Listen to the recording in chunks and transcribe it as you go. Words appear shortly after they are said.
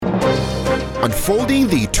unfolding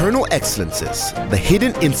the eternal excellences, the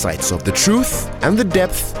hidden insights of the truth, and the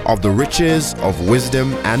depth of the riches of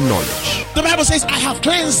wisdom and knowledge. The Bible says, I have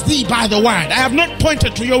cleansed thee by the word. I have not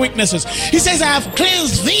pointed to your weaknesses. He says, I have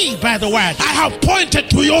cleansed thee by the word. I have pointed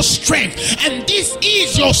to your strength. And this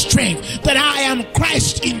is your strength, that I am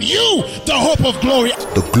Christ in you, the hope of glory.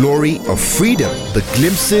 The glory of freedom, the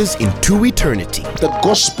glimpses into eternity. The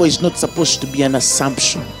gospel is not supposed to be an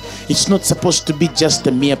assumption. It's not supposed to be just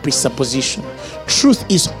a mere presupposition. Truth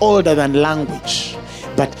is older than language,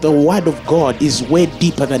 but the word of God is way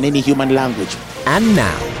deeper than any human language. And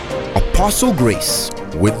now, Apostle Grace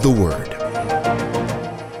with the word.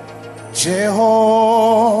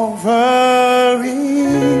 Jehovah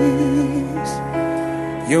is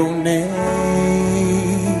your name.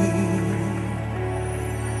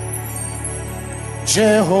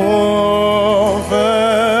 Jehovah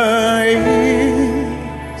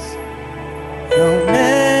is your name.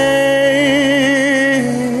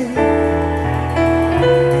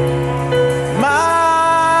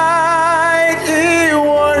 Mighty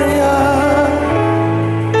warrior,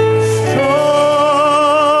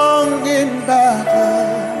 strong in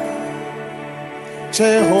battle.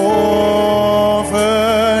 Jehovah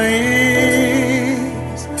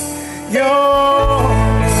is your name.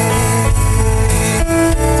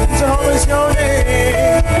 Jehovah is your name.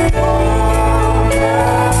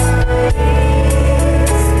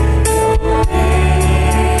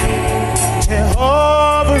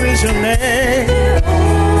 Jehovah is your name.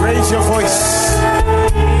 Raise your voice.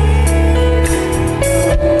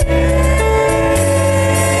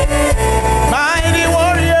 Mighty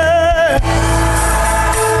warrior,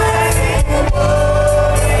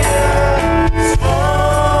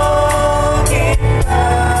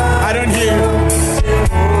 I don't hear you.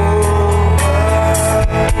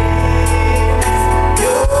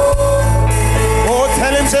 Oh,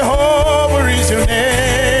 tell him Jehovah is your name.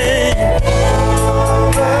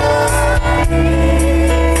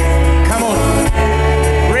 Come on,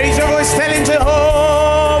 raise your voice. Tell him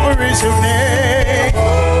Jehovah is your name.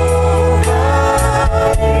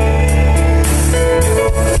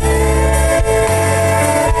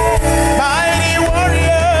 Mighty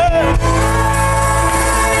warrior,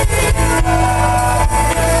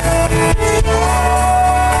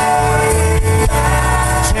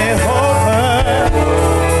 Jehovah.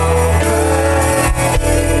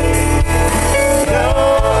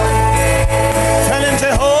 Tell him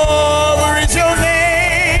Jehovah is your name.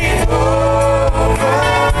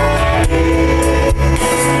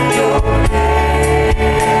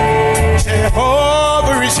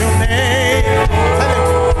 Jehovah is your name. Tell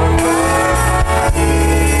him.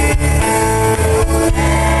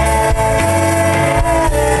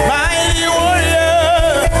 Mighty warrior,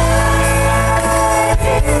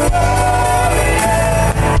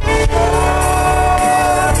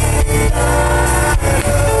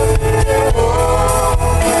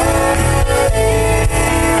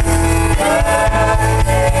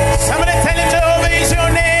 somebody tell him Jehovah is your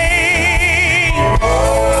name.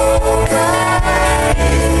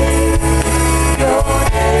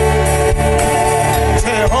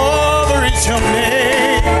 Jehovah is your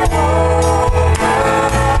name.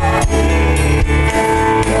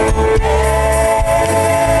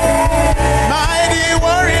 Mighty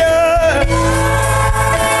warrior,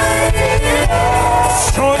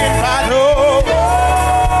 strong in battle.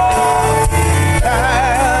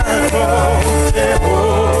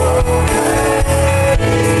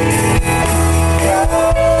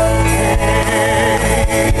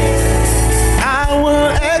 I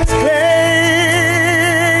will explain.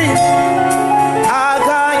 Our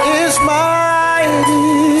God is mighty.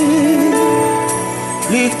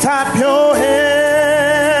 Lift up your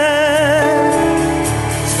hands,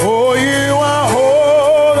 for you are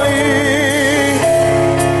holy.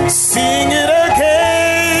 Sing it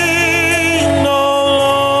again, all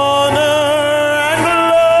honor and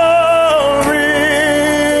glory.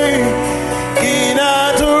 In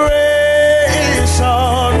adoration,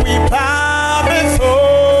 we bow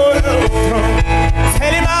before the throne.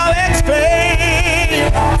 Tell him I'll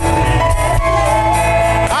explain.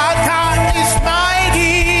 Our God is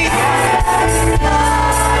mighty.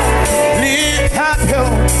 Lift up your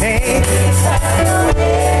name,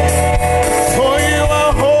 for you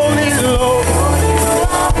are holy, Lord.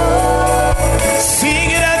 Sing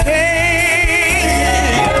it again.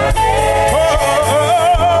 Oh,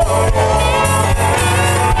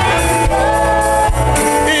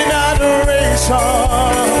 in adoration.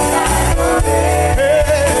 Hey.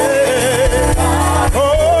 Oh,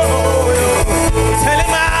 tell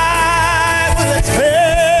him I will explain.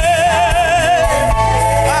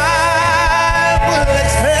 I will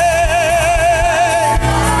explain.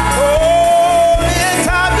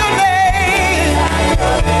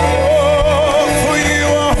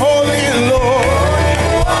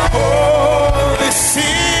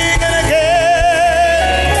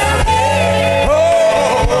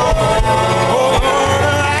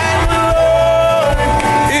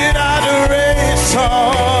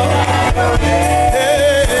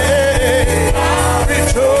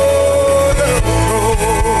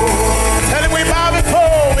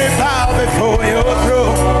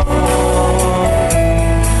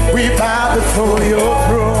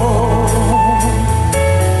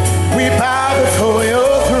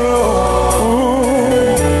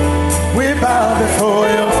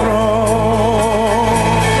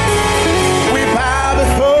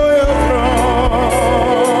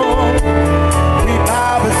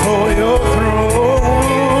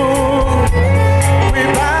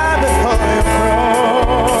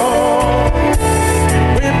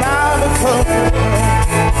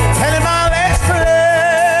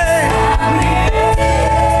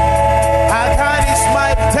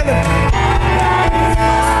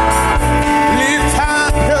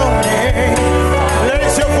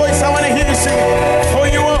 For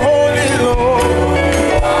you are holy, Lord.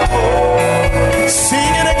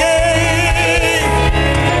 Sing it again.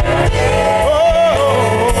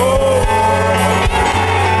 Oh,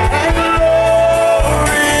 and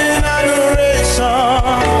glory and adoration.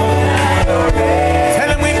 Tell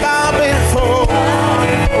him we bow before.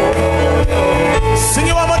 Sing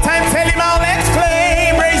it one more time. Tell him I'll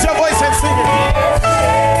exclaim. Raise your voice and sing it.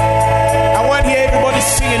 I want to hear everybody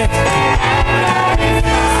singing it.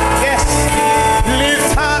 Yes.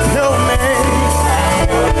 Lift up your name.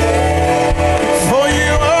 For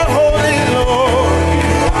you are holy, Lord.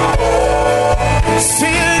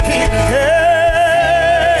 Sing it again.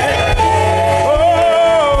 Oh,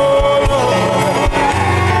 Lord.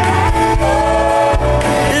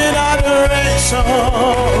 In adoration,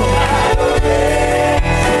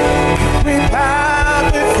 we bow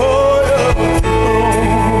before your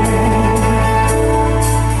throne.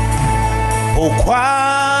 Oh,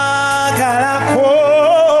 kwagala kwo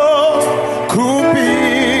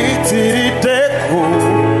kupitirideko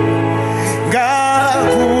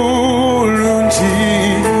gakulunji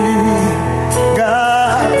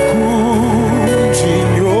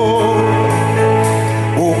gakunjinyo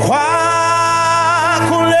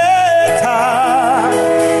ukwakuleta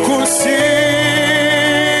kusikuno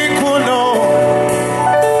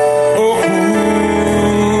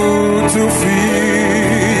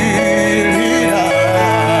okutufilira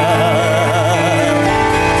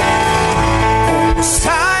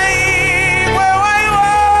saigwe waiwa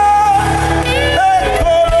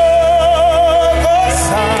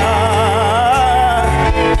ekologosa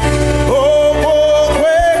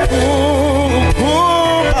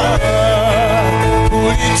okwekukuba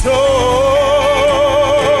kulicho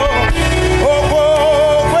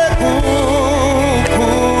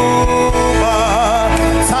okwekukuba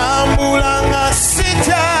tambulanga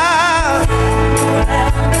sitya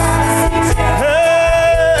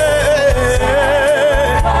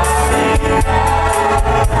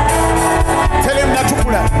Tell him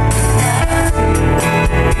natukula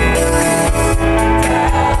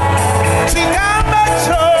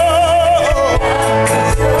Chingambacho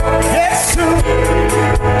Yesu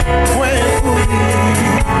kwekuli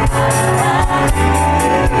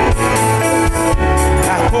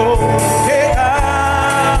Akokeka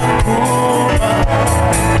kuma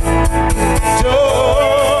Jo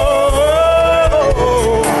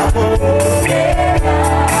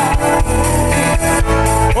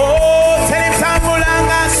Oh, tell him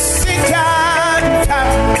tambulanga sitya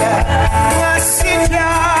tanga ngasitya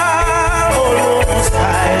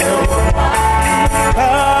olosayo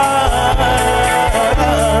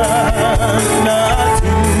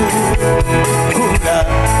natu kula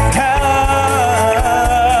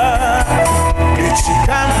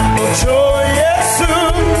ichikambo cho Yesu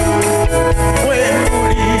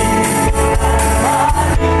wemuli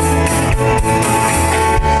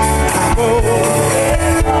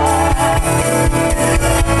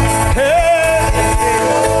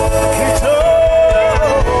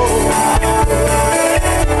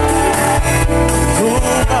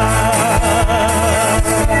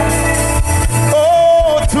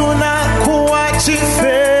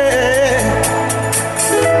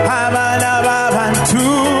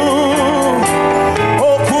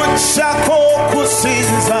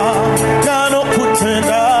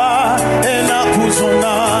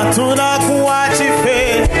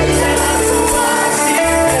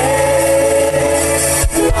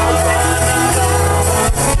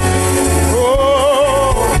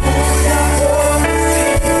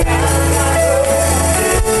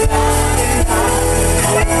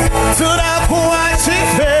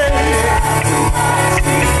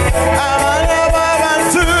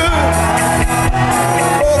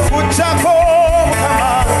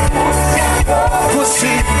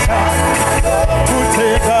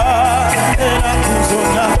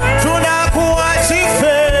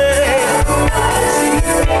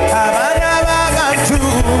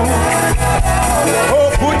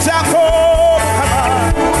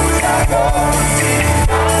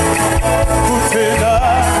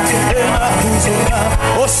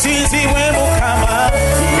Osinzi we mukama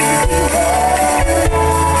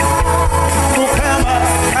mukama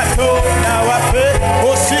katonda waffe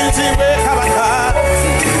osinzi we kabaka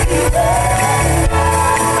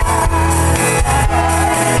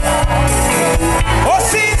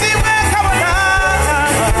osinzi we kabaka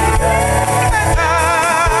mukama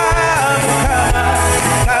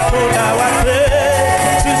katonda waffe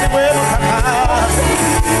osinzi we mukama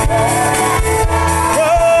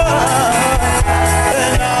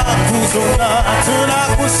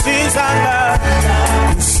tunakusizanga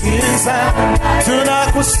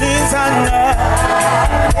tunakusizanga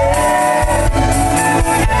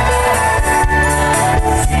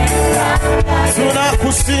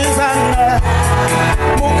tunakusizanga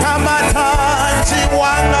mukamataji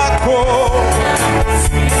wangako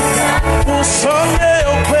musonge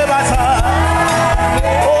okwebaza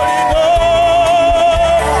olino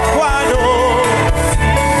kwano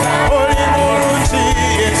olimulungi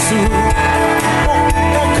Yesu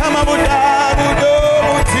mukama budabudo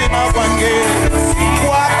mutima gwange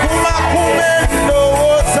wakuma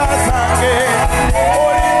kumendowooza zange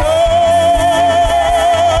olino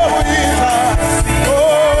buyinza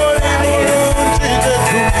olimulungi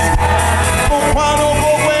Yesu mukwano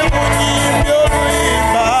gwo gwe munyimbi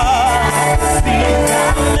oluyimba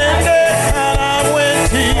nendekala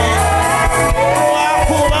bweti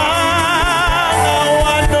wakubanga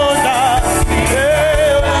wanonda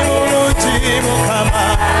olimulungi mukama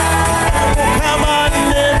mukama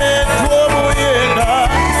nemetwa omuyenda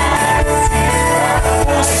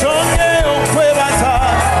musonge okwebaza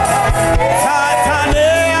taata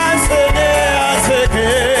neyanze neyanzeke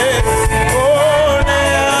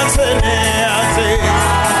neyanze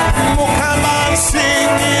mukama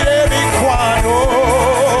nsingire mikwano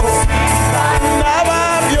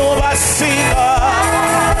n'ababyo basinga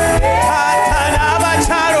taata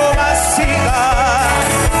n'abakyalo basinga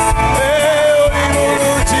oli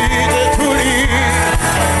mulungi gye tuli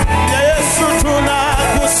Yesu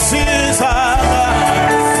tunakusinzanga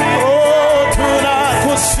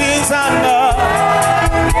tunakusinzanga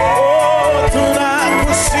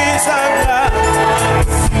tunakusinzanga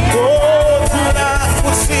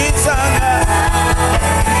tunakusinzanga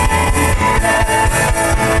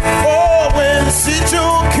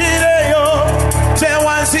bwensijukireyo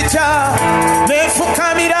tewansija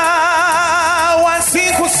nefukamira wansi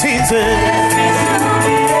nkusinze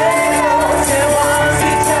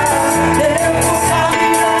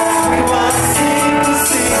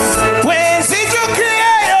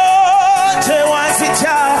bwensijukireyo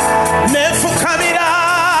tewansija nefukamira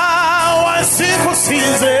wansi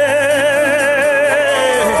nkusinze.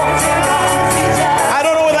 I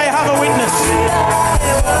don't know whether I have a witness.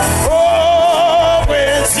 Oh,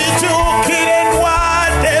 bwensitukire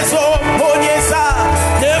ndwadde zomponyeza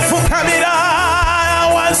nefukamira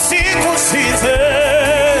wansi nkusinze.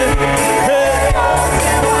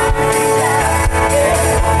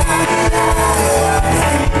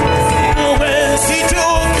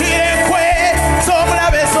 Bwensitukire kwe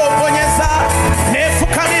z'omulabe zomponyeza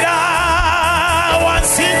nefukamira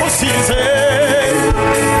wansi nkusinze.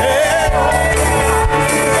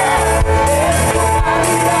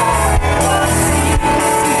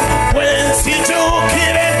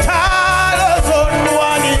 Bwensitukire entalo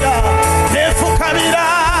z'ondwanira nefukamira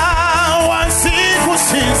wansi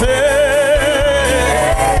nkusinze.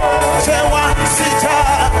 Tewansija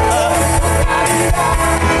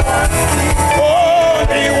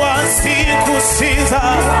oli wansi nkusinza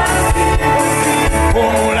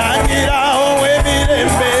omulangira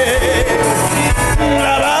ow'emirembe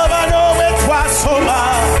laba bano bwe twasoma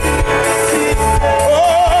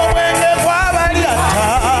obwenge bw'abalyata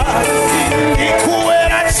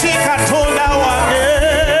ikuwera ki Katonda wange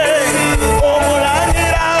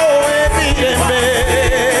omulangira ow'emirembe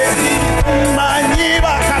manyi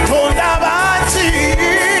bakatonda bangi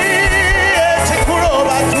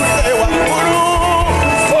ekikuloba tudde waggulu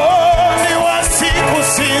oli wansi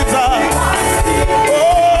kusinza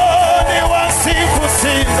oli wansi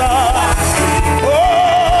kusinza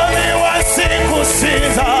oli wansi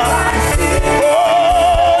kusinza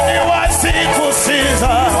oli wansi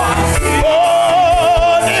kusinza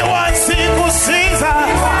oli wansi kusinza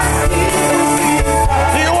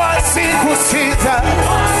oli wansi kusinza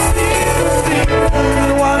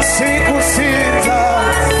oli wansi kusinza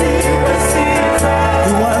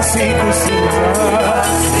oli wansi kusinza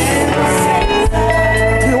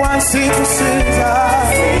oli wansi kusinza.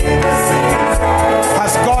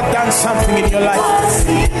 Has God done something in your life?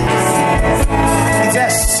 Is there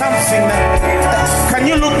something that can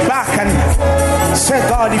you look back and say,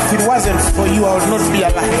 God, if it wasn't for you, I would not be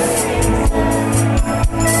alive?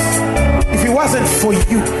 If it wasn't for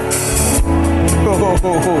you,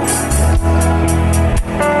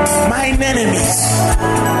 mine enemies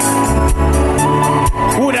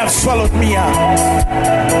would have swallowed me up.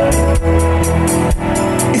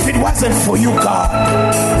 If it wasn't for you, God,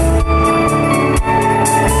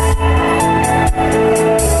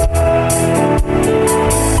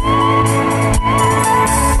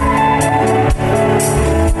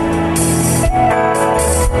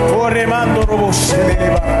 remando robose de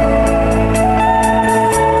leva.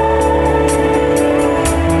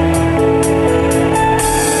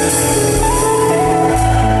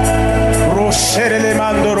 Rosere le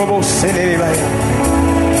mando robose de leva.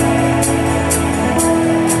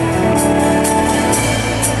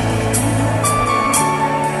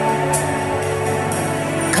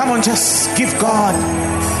 on, just give God.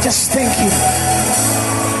 Just thank Him.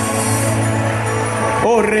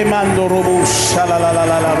 Oh, remando robo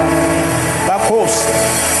shalalalala. Bakos.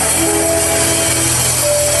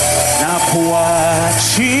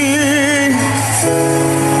 Nakuachi.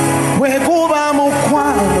 Wekuba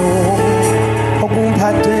mukwano.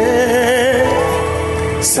 Okumpate.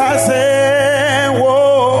 Saze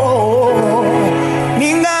wo.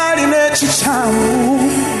 Ningali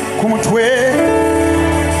nechichamu. Kumutwe.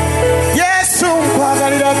 Yesu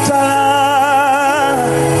kwagalira tala.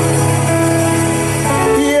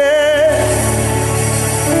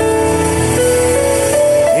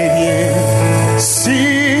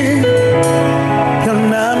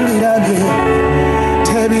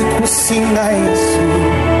 Singa Yesu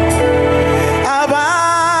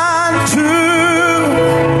abantu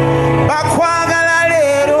bakwagala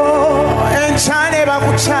lero enchane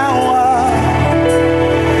bakuchawa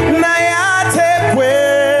naye ate gwe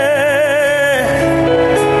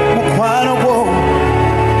mukwano gwo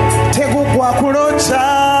tegugwa kulocha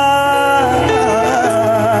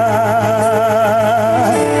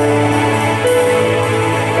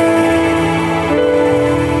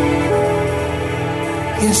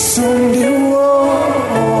Yesu ndiwo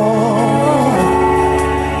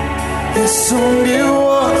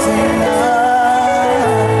tena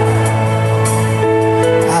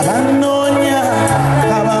abanonya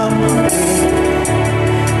abamuke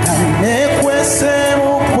kanekwese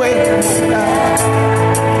mukwena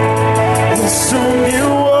Yesu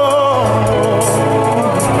ndiwo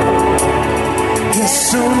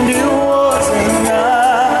tena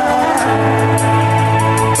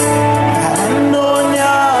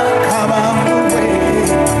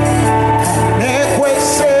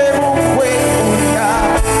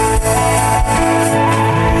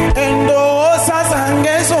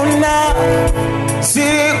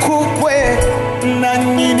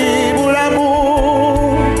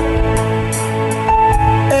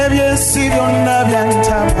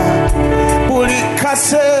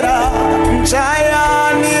Kasera njaya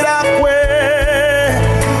nirakwe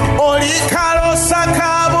olikalo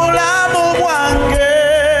sakabula mu bwange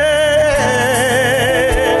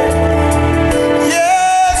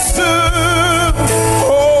Yesu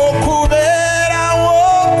okubera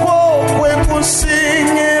wokwo kwe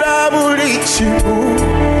kusingira buli kintu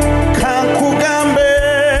kankugambe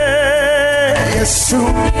Yesu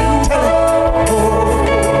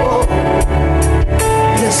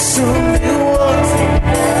Yesu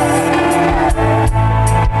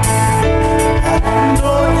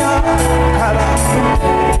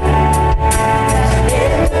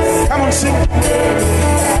Come on, sing.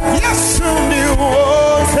 Yes, you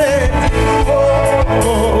was it.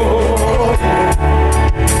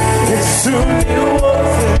 Yes, you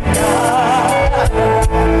was it.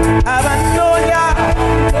 Abanoya,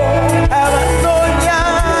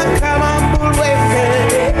 come on,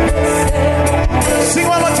 sing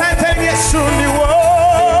one more time. Tell me, yes, you was.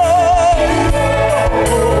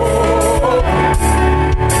 Yes, you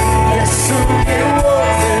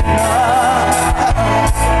was it.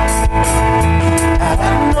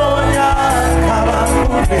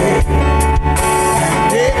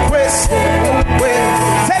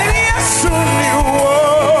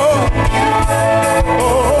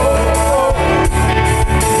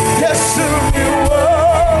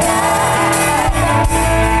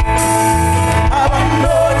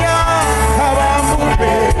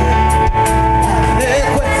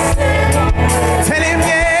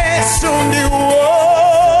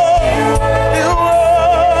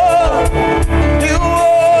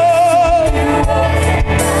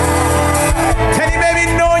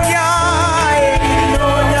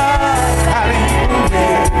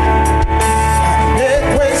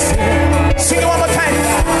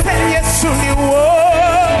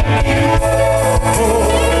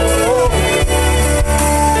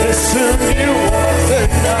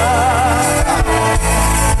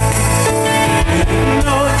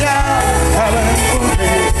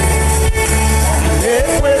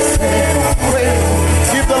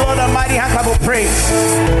 Praise.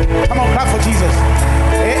 Come on, clap for Jesus.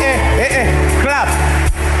 Clap.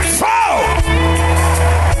 Fall.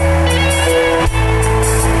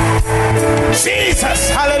 Jesus,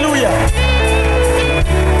 hallelujah.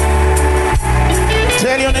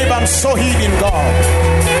 Tell your neighbor, I'm so hid in God.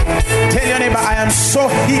 Tell your neighbor, I am so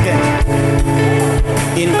hidden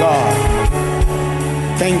in God.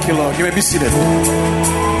 Thank you, Lord. You may be seated.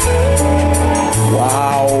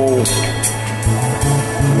 Wow.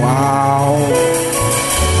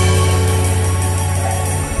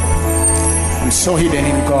 I'm so hidden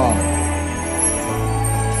in God.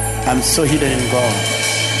 I'm so hidden in God.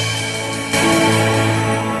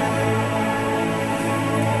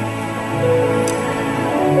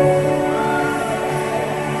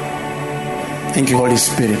 Thank you, Holy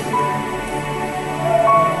Spirit.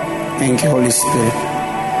 Thank you, Holy Spirit.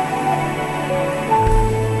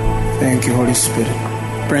 Thank you, Holy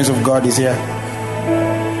Spirit. Prince of God is here.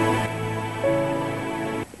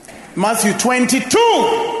 Matthew 22,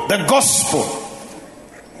 the gospel.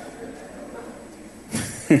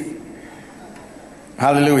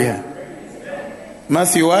 Hallelujah.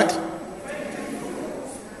 Matthew what?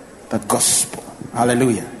 The gospel.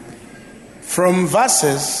 Hallelujah. From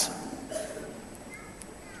verses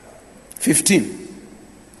 15.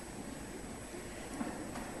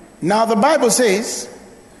 Now the Bible says,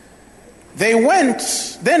 then went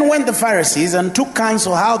the Pharisees and took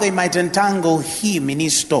counsel how they might entangle him in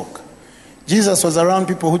his talk. Jesus was around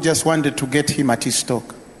people who just wanted to get him at his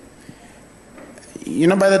talk. You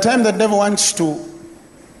know, by the time the devil wants to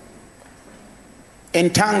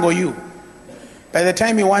entangle you, by the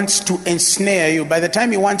time he wants to ensnare you, by the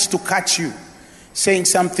time he wants to catch you saying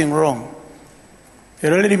something wrong,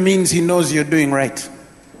 it already means he knows you're doing right.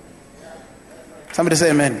 Somebody say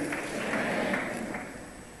amen.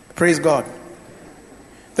 Praise God.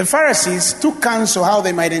 The Pharisees took counsel how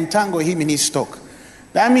they might entangle him in his talk.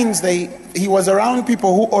 That means he was around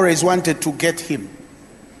people who always wanted to get him.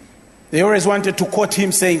 They always wanted to quote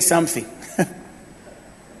him saying something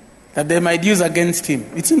that they might use against him.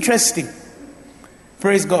 It's interesting.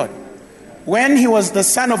 Praise God. When he was the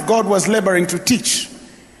Son of God was laboring to teach,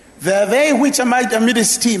 they which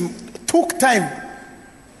amidst him took time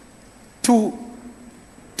to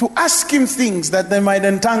ask him things that they might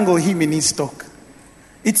entangle him in his talk.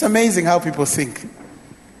 It's amazing how people think.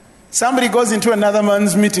 Somebody goes into another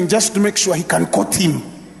man's meeting just to make sure he can quote him.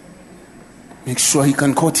 Make sure he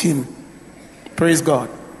can quote him. Praise God.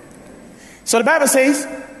 So the Bible says,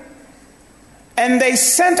 and they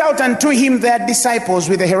sent out unto him their disciples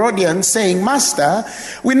with the Herodians, saying, Master,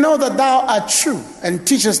 we know that thou art true, and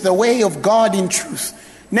teachest the way of God in truth.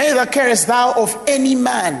 Neither carest thou of any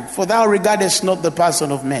man, for thou regardest not the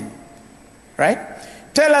person of men. Right?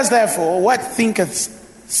 Tell us therefore what thinkest.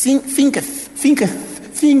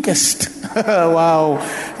 Wow.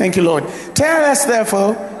 Thank you, Lord. Tell us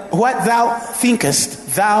therefore what thou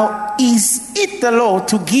thinkest. Thou, is it the law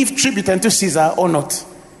to give tribute unto Caesar or not?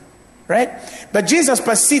 Right? But Jesus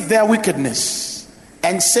perceived their wickedness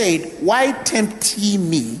and said, why tempt ye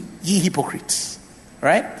me, ye hypocrites?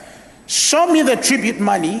 Right? Show me the tribute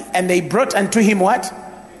money. And they brought unto him what?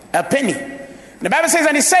 A penny. The Bible says,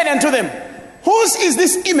 and he said unto them, whose is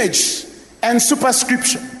this image and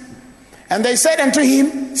superscription? And they said unto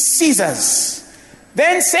him, Caesar's.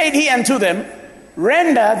 Then said he unto them,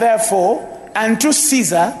 render therefore unto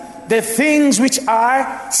Caesar the things which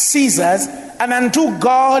are Caesar's, and unto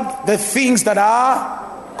God the things that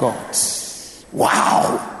are God's.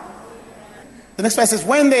 Wow. The next verse says,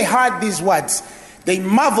 when they heard these words, they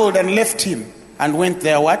marveled and left him and went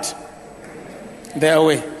their what? Their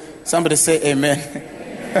way. Somebody say amen.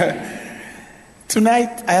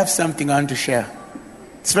 Tonight I have something I want to share.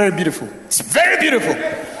 It's very beautiful. It's very beautiful.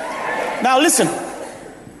 Now listen.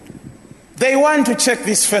 They want to check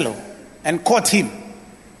this fellow and quote him.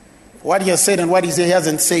 What he has said and what he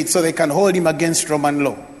hasn't said, so they can hold him against Roman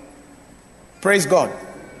law. Praise God.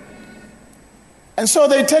 And so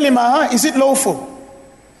they tell him, is it lawful?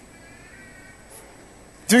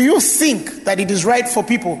 Do you think that it is right for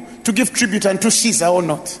people to give tribute unto Caesar or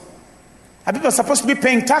not? Are people supposed to be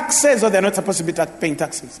paying taxes, or they're not supposed to be paying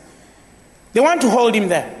taxes? They want to hold him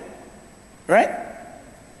there. Right?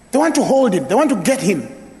 They want to hold him. They want to get him.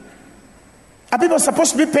 Are people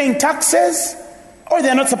supposed to be paying taxes, or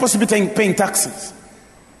they're not supposed to be paying taxes?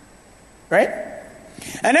 Right?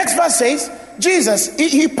 And next verse says, Jesus,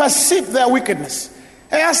 he perceived their wickedness.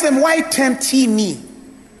 He asked them, why tempt ye me?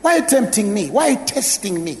 Why are you tempting me? Why are you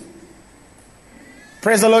testing me?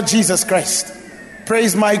 Praise the Lord Jesus Christ.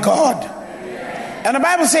 Praise my God. And the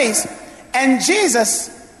Bible says, and Jesus,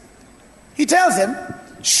 he tells them,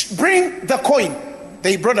 bring the coin.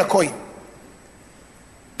 They brought a coin.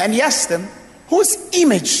 And he asked them, whose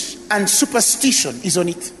image and superstition is on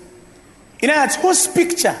it? In other words, whose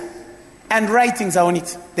picture and writings are on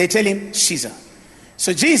it? They tell him, Caesar.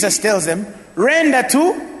 So Jesus tells them, render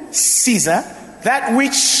to Caesar that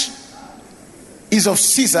which is of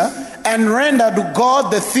Caesar, and render to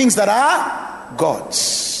God the things that are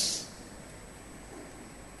God's.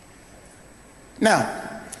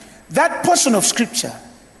 Now, that portion of scripture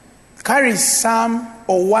carries some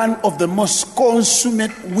or one of the most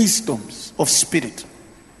consummate wisdoms of spirit.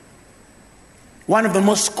 One of the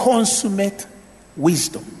most consummate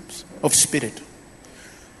wisdoms of spirit.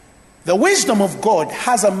 The wisdom of God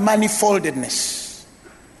has a manifoldedness.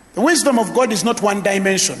 The wisdom of God is not one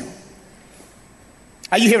dimensional.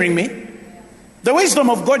 Are you hearing me? The wisdom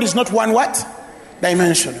of God is not one what?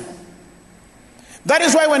 Dimensional. That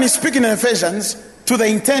is why when he's speaking in Ephesians to the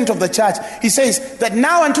intent of the church, he says that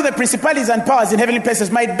now unto the principalities and powers in heavenly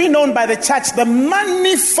places might be known by the church the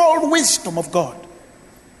manifold wisdom of God.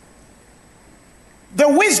 The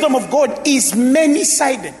wisdom of God is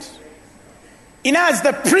many-sided. In us,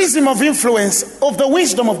 the prism of influence of the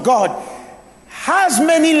wisdom of God has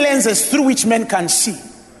many lenses through which men can see.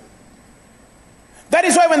 That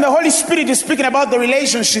is why when the Holy Spirit is speaking about the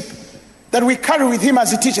relationship that we carry with him as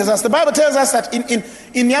he teaches us, the Bible tells us that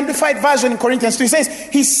in the Amplified Version in Corinthians 2, he says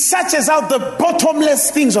he searches out the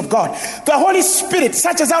bottomless things of God. The Holy Spirit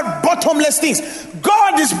searches out bottomless things.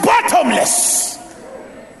 God is bottomless.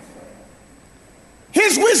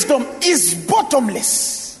 His wisdom is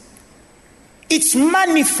bottomless. It's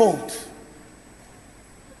manifold.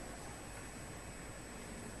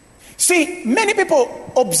 See, many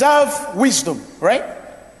people observe wisdom, right?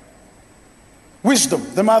 Wisdom,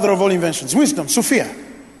 the mother of all inventions. Wisdom, Sophia,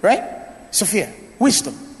 right? Sophia,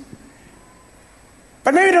 wisdom.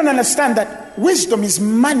 But maybe you don't understand that wisdom is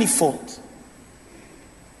manifold.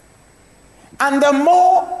 And the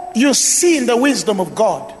more you see in the wisdom of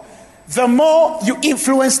God, the more you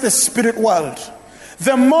influence the spirit world.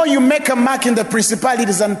 The more you make a mark in the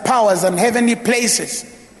principalities and powers and heavenly places,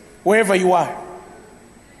 wherever you are.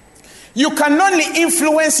 You can only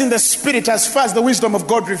influence in the spirit as far as the wisdom of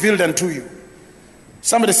God revealed unto you.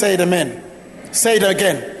 Somebody say it, amen. Say it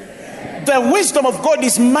again. The wisdom of God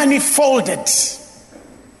is manifolded.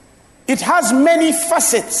 It has many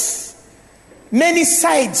facets, many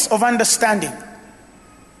sides of understanding.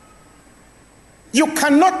 You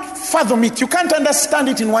cannot fathom it. You can't understand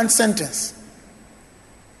it in one sentence.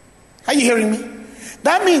 Are you hearing me?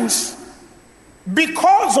 That means,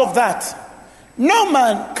 because of that, no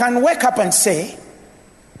man can wake up and say,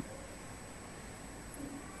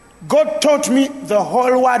 God taught me the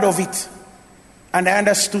whole word of it, and I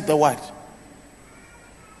understood the word.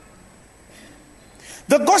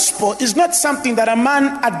 The gospel is not something that a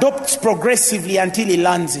man adopts progressively until he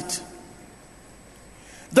learns it.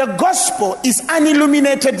 The gospel is an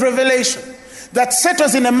illuminated revelation that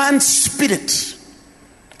settles in a man's spirit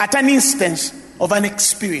at an instance of an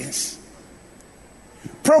experience.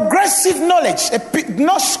 Progressive knowledge,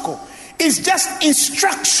 epignosko, is just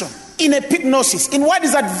instruction in epignosis, in what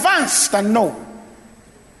is advanced and known.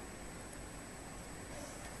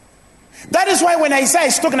 That is why when Isaiah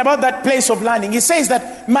is talking about that place of learning, he says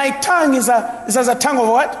that my tongue is as a tongue of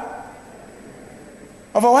what?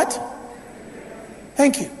 Of a what?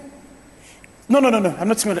 Thank you. No. I'm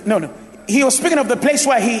not saying that. No. He was speaking of the place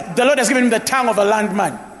where the Lord has given him the tongue of a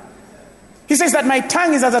landman. He says that my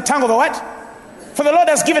tongue is as a tongue of a what? For the Lord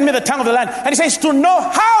has given me the tongue of the land. And he says to know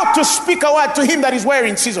how to speak a word to him that is weary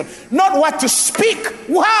in season. Not what to speak.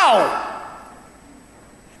 Wow.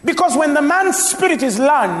 Because when the man's spirit is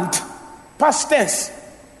learned, past tense,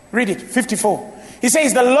 read it, 54. He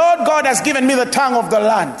says the Lord God has given me the tongue of the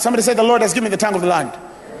land. Somebody say the Lord has given me the tongue of the land.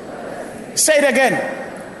 Say it again.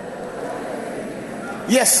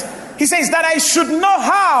 Yes. He says that I should know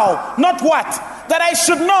how, not what. That I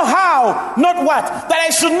should know how, not what. That I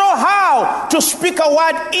should know how to speak a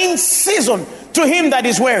word in season to him that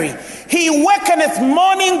is weary. He wakeneth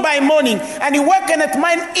morning by morning, and he wakeneth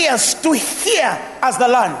mine ears to hear as the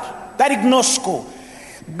land. That is gnosko.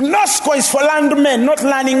 Gnosko is for landmen, not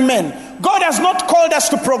learning men. God has not called us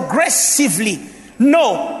to progressively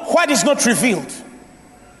know what is not revealed.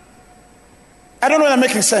 I don't know if I'm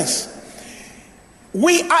making sense.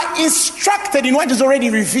 We are instructed in what is already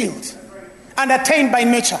revealed and attained by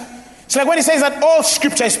nature. It's like when he says that all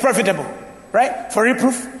scripture is profitable, right? For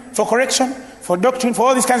reproof, for correction, for doctrine, for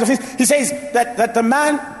all these kinds of things. He says that the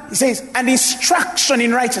man, he says, and instruction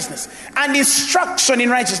in righteousness, and instruction in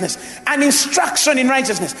righteousness, and instruction in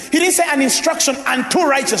righteousness. He didn't say an instruction unto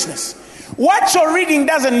righteousness. What you're reading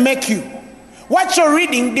doesn't make you. What you're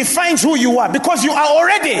reading defines who you are, because you are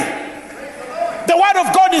already. The word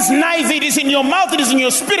of God is nigh thee, it is in your mouth, it is in your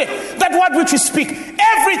spirit. That word which you speak,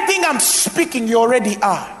 everything I'm speaking, you already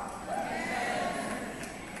are.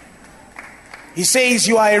 He says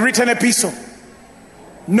you are a written epistle,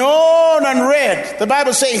 known and read. The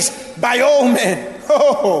Bible says by all men.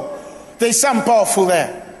 Oh, there's something powerful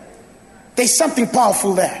there. There's something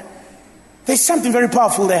powerful there. There's something very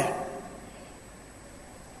powerful there.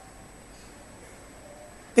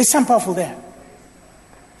 There's something powerful there.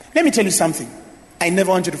 Let me tell you something I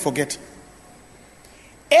never want you to forget.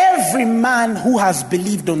 Every man who has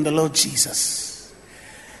believed on the Lord Jesus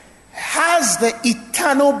has the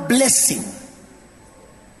eternal blessing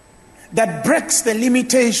that breaks the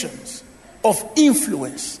limitations of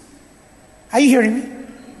influence. Are you hearing me?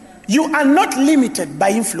 You are not limited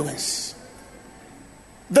by influence.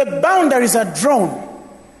 The boundaries are drawn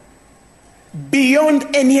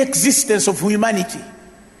beyond any existence of humanity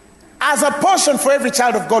as a portion for every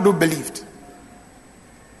child of God who believed.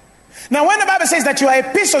 Now, when the Bible says that you are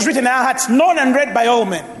epistles written in our hearts, known and read by all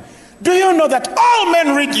men, do you know that all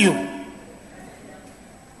men read you?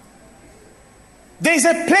 There is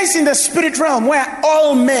a place in the spirit realm where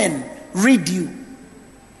all men read you.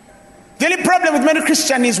 The only problem with many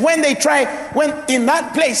Christians is when in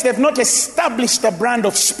that place they've not established a brand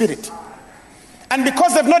of spirit. And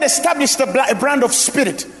because they've not established a brand of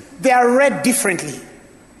spirit, they are read differently.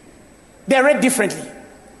 They are read differently.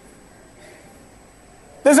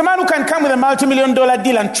 There's a man who can come with a multi-million-dollar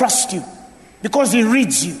deal and trust you because he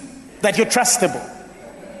reads you that you're trustable.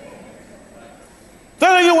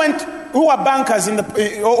 Those of you who are bankers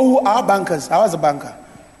or who are bankers, I was a banker.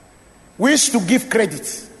 We used to give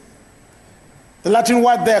credit. The Latin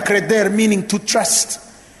word there, credere, meaning to trust.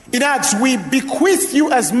 In other words, we bequeath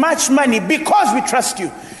you as much money because we trust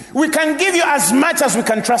you. We can give you as much as we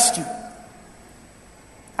can trust you.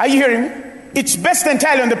 Are you hearing me? It's based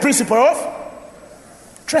entirely on the principle of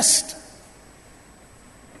trust.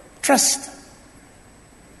 Trust.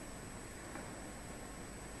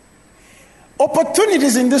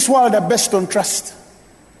 Opportunities in this world are based on trust.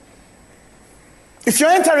 If you're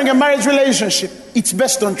entering a marriage relationship, it's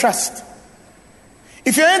based on trust.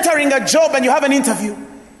 If you're entering a job and you have an interview,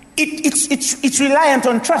 it's reliant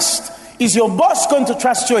on trust. Is your boss going to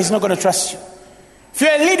trust you or is he not going to trust you? If you're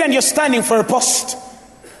a leader and you're standing for a post,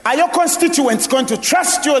 are your constituents going to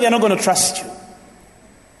trust you or they're not going to trust you?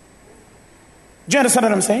 Do you understand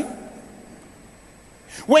what I'm saying?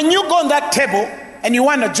 When you go on that table and you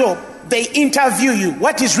want a job, they interview you.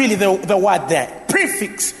 What is really the word there?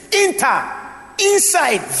 Prefix, inter,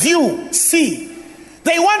 inside, view, see.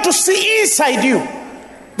 They want to see inside you.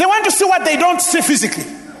 They want to see what they don't see physically.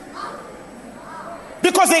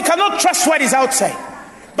 Because they cannot trust what is outside.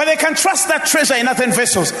 But they can trust that treasure in earthen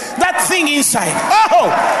vessels. That thing inside. Oh,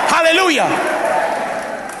 hallelujah.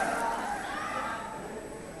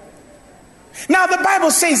 Now the Bible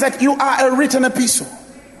says that you are a written epistle.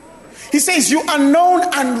 He says you are known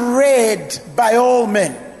and read by all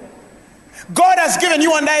men. God has given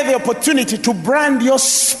you and I the opportunity to brand your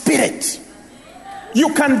spirit.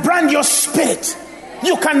 You can brand your spirit.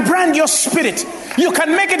 You can brand your spirit. You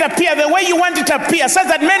can make it appear the way you want it to appear, so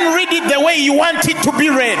that men read it the way you want it to be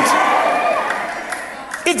read.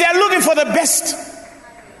 If they are looking for the best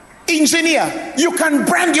engineer, you can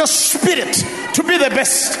brand your spirit to be the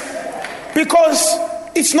best. Because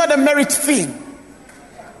it's not a merit thing.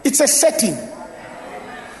 It's a setting.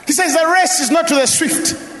 He says the race is not to the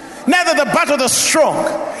swift, neither the battle the strong.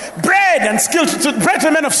 Bread and skill bread to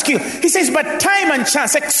men of skill. He says, but time and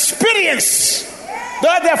chance, experience. The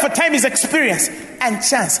word there for time is experience, and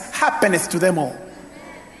chance happeneth to them all.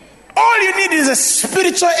 All you need is a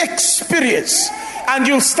spiritual experience, and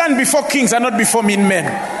you'll stand before kings and not before mean men.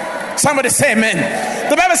 Somebody say amen.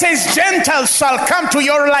 The Bible says, Gentiles shall come to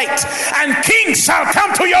your light, and kings shall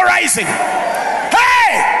come to your rising.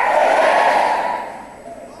 Hey!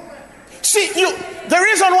 See, the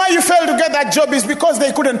reason why you failed to get that job is because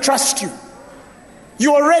they couldn't trust you.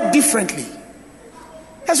 You were read differently.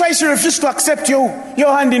 That's why she refused to accept your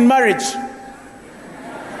hand in marriage.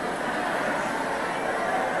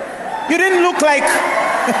 You didn't look like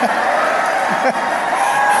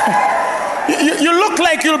you look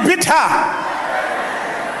like you'll beat her.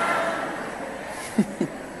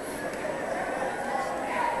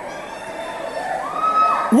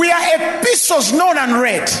 We are epistles known and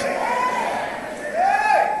read.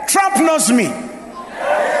 Trump knows me.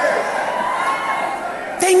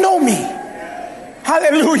 They know me.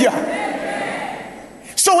 Hallelujah.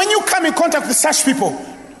 So when you come in contact with such people,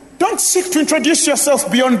 don't seek to introduce yourself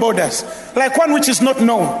beyond borders like one which is not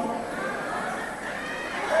known.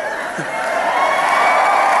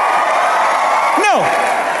 No.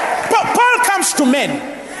 Paul comes to men,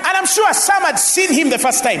 and I'm sure some had seen him the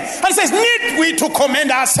first time, and says, need we to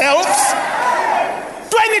commend ourselves?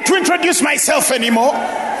 Do I need to introduce myself anymore?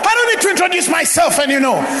 I don't need to introduce myself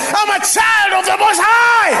anymore. I'm a child of the Most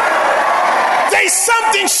High. There is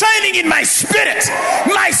something shining in my spirit.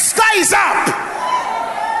 My sky is up.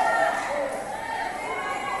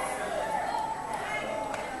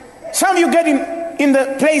 Some of you get in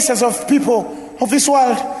the places of people of this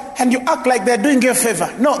world and you act like they're doing you a favor.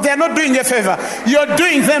 No, they're not doing you a favor. You're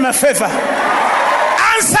doing them a favor.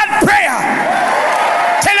 Answered prayer.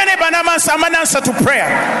 Tell your neighbor, I'm an answer to prayer.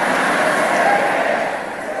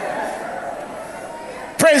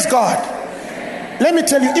 Praise God. Let me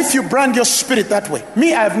tell you, if you brand your spirit that way,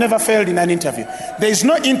 me, I have never failed in an interview. There is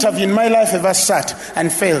no interview in my life ever sat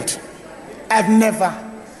and failed. I've never.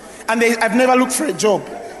 And I've never looked for a job.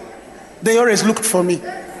 They always looked for me.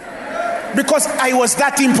 Because I was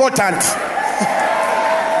that important.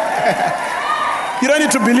 You don't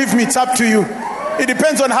need to believe me, it's up to you. It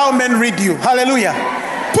depends on how men read you. Hallelujah.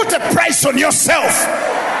 Put a price on yourself.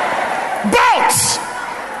 But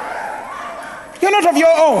you're not of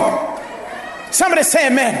your own. Somebody say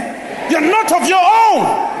amen. You're not of your own.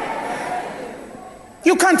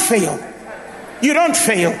 You can't fail. You don't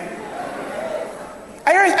fail.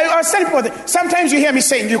 I was telling people that sometimes you hear me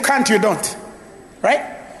saying, you can't, you don't. Right?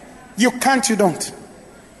 You can't, you don't.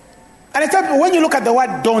 And I tell people, when you look at the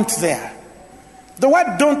word don't there, the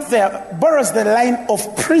word don't there borrows the line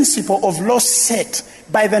of principle of law set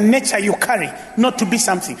by the nature you carry, not to be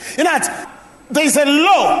something. You know, there is a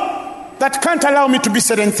law that can't allow me to be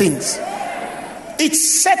certain things.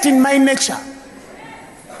 It's set in my nature.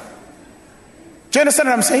 Do you understand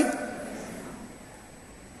what I'm saying?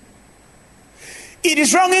 It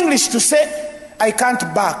is wrong English to say, I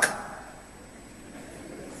can't bark.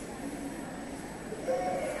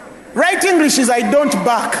 Right English is, I don't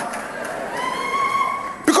bark.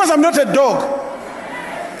 Because I'm not a dog.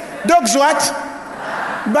 Dogs what?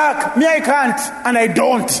 Bark. Me, I can't. And I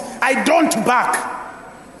don't bark.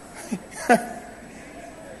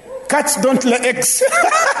 Cats don't lay eggs.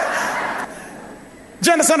 Do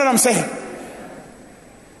you understand what I'm saying?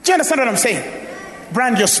 Do you understand what I'm saying?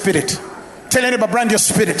 Brand your spirit. Tell anybody, brand your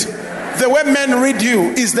spirit. The way men read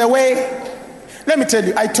you is the way. Let me tell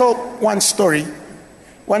you, I told one story.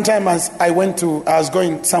 One time I was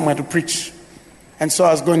going somewhere to preach. And so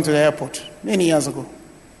I was going to the airport many years ago.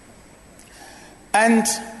 And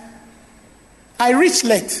I reached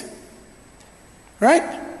late.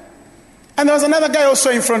 Right? And there was another guy also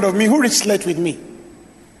in front of me who reached late with me.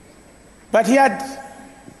 But he had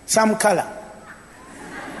some color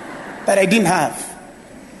that I didn't have.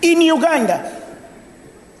 In Uganda.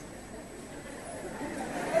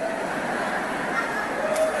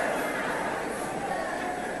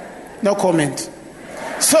 No comment.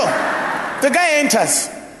 So, the guy enters.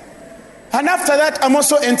 And after that, I'm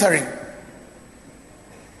also entering.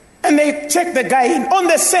 And they check the guy in on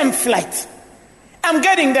the same flight. I'm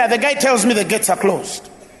getting there. The guy tells me the gates are closed.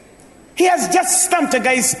 He has just stamped a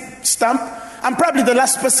guy's stamp. I'm probably the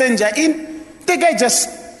last passenger in. The guy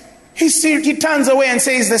he turns away and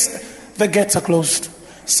says, the gates are closed.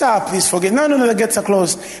 Sir, please forget. No, the gates are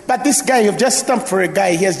closed. But this guy, you've just stamped for a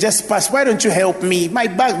guy. He has just passed. Why don't you help me? My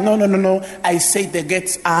bag. No. I said the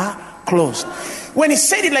gates are closed. When he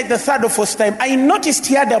said it like the third or fourth time, I noticed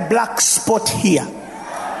he had a black spot here.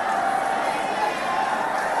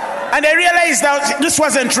 And I realized that this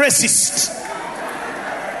wasn't racist.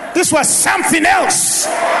 This was something else.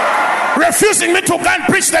 Refusing me to go and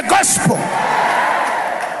preach the gospel.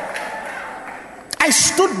 I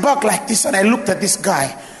stood back like this and I looked at this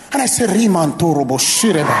guy. And I said, Riman Torobo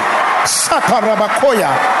Shireba.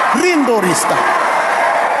 Satarabakoya. Rindorista.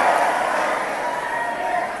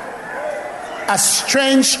 A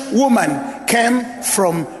strange woman came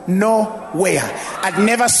from nowhere. I'd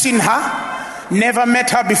never seen her. Never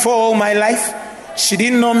met her before all my life. She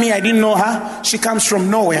didn't know me, I didn't know her. She comes from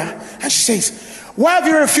nowhere. And she says, why have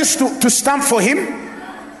you refused to stamp for him?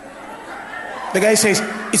 The guy says,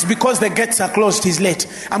 it's because the gates are closed, he's late.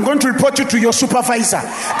 I'm going to report you to your supervisor.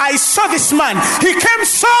 I saw this man. He came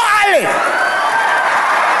so early.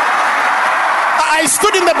 I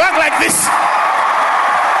stood in the back like this.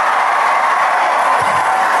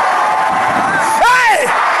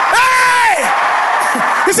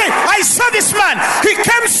 He said, I saw this man. He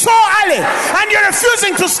came so early and you're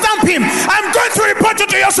refusing to stamp him. I'm going to report you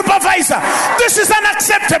to your supervisor. This is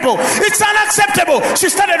unacceptable. It's unacceptable. She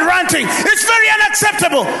started ranting. It's very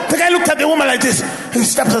unacceptable. The guy looked at the woman like this. He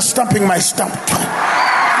started stamping my stamp.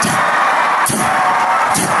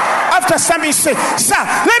 After stamping, she said, sir,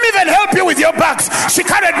 let me even help you with your bags. She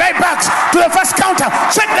carried my bags to the first counter,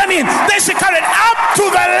 checked them in. Then she carried up to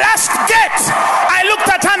the last gate. I looked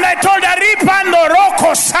at her and I told her, Ripando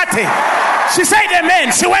Roko Sate. She said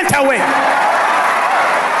amen. She went away.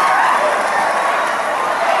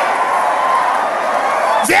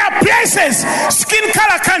 There are places skin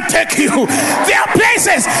color can't take you. There are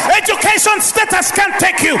places education status can't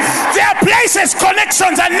take you. There are places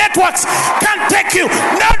connections and networks can't take you.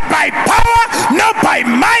 Not by power, not by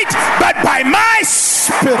might, but by my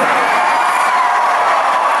spirit.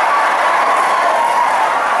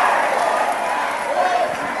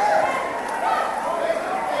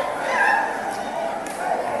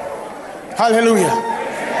 Hallelujah.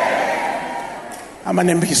 I'm an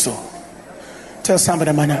embiso. Tell somebody,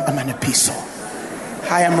 I'm an epistle.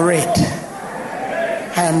 I am read.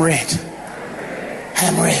 I am read. I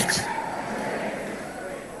am read.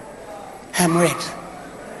 I am read.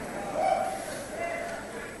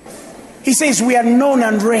 He says we are known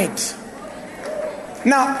and read.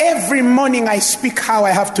 Now every morning I speak how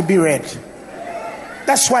I have to be read.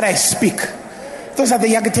 That's what I speak. Those are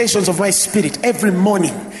the agitations of my spirit. Every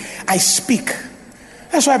morning I speak.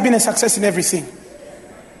 That's why I've been a success in everything.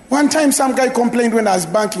 One time some guy complained when I was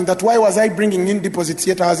banking that why was I bringing in deposits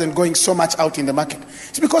yet I wasn't going so much out in the market.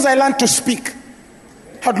 It's because I learned to speak.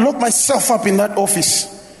 I'd lock myself up in that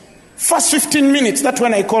office. First 15 minutes, that's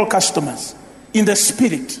when I call customers. In the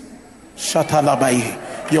spirit.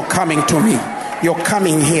 Shatalabai, you're coming to me. You're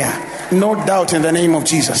coming here. No doubt in the name of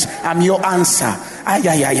Jesus. I'm your answer.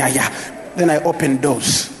 Then I open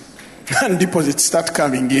doors. And deposits start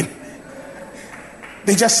coming in.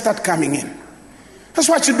 They just start coming in. That's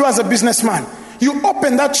what you do as a businessman. You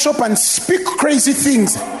open that shop and speak crazy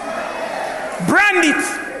things. Brand it.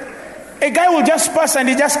 A guy will just pass and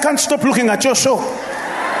he just can't stop looking at your show.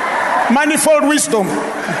 Manifold wisdom.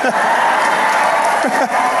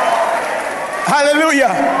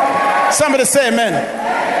 Hallelujah. Somebody say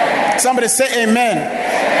amen. Somebody say amen.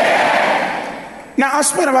 Now I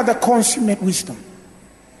spoke about the consummate wisdom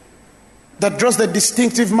that draws the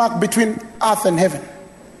distinctive mark between earth and heaven.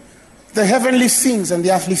 The heavenly things and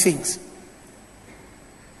the earthly things.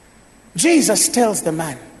 Jesus tells the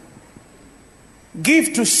man,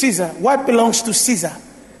 give to Caesar what belongs to Caesar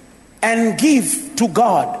and give to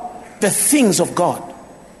God the things of God.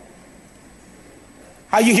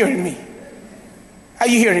 Are you hearing me? Are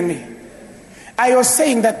you hearing me? I was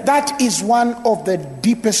saying that is one of the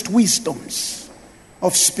deepest wisdoms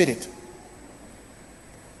of spirit.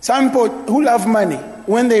 Some people who love money,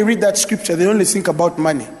 when they read that scripture, they only think about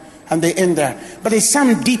money and they end there. But there's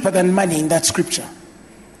some deeper than money in that scripture.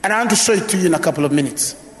 And I want to show it to you in a couple of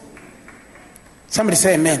minutes. Somebody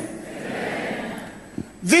say amen. Amen.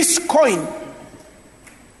 This coin,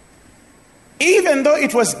 even though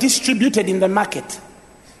it was distributed in the market,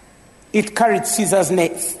 it carried Caesar's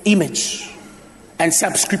image and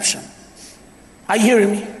subscription. Are you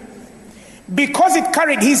hearing me? Because it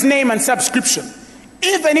carried his name and subscription,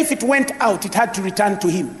 even if it went out, it had to return to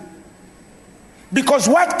him. Because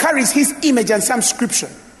what carries his image and subscription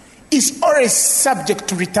is always subject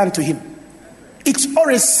to return to him. It's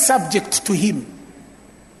always subject to him.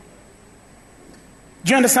 Do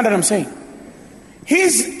you understand what I'm saying?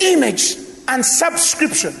 His image and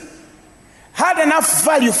subscription had enough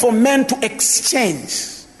value for men to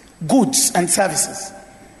exchange goods and services.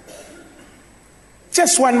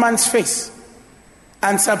 Just one man's face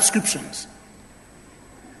and subscriptions.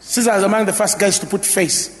 Caesar was among the first guys to put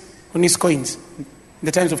face on his coins in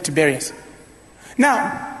the times of Tiberius.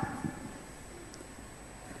 Now,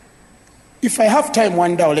 if I have time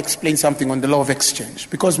one day, I'll explain something on the law of exchange.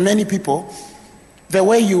 Because many people, the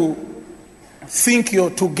way you think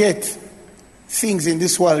you're to get things in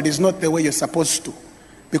this world is not the way you're supposed to.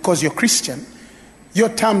 Because you're Christian, your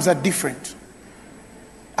terms are different.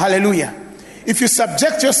 Hallelujah. If you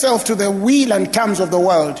subject yourself to the will and terms of the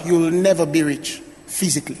world, you'll never be rich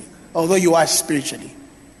physically, although you are spiritually.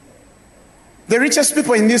 The richest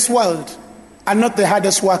people in this world are not the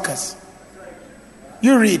hardest workers.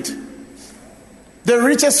 You read. The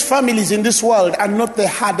richest families in this world are not the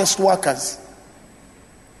hardest workers.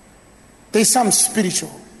 There's some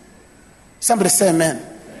spiritual. Somebody say amen.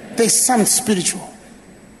 There's some spiritual.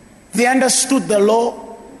 They understood the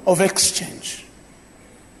law of exchange.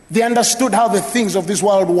 They understood how the things of this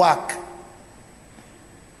world work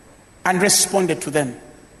and responded to them.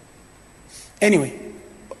 Anyway,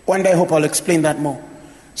 one day I hope I'll explain that more.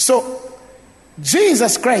 So,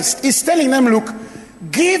 Jesus Christ is telling them, look,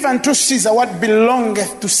 give unto Caesar what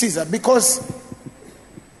belongeth to Caesar, because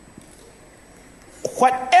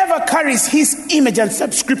whatever carries his image and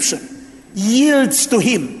subscription yields to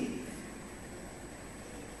him.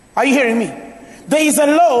 Are you hearing me? There is a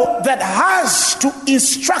law that has to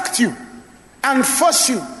instruct you and force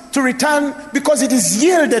you to return because it is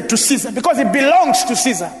yielded to Caesar, because it belongs to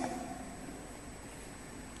Caesar.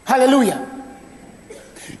 Hallelujah.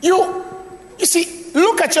 You see,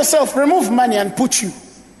 look at yourself, remove money and put you.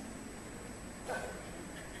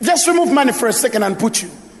 Just remove money for a second and put you.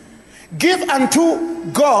 Give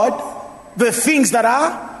unto God the things that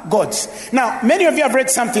are God's. Now, many of you have read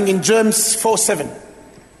something in James 4:7,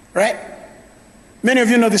 right? Many of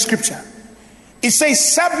you know the scripture. It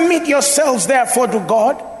says, submit yourselves therefore to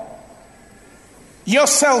God.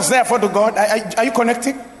 Yourselves therefore to God. Are you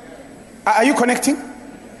connecting? Are you connecting?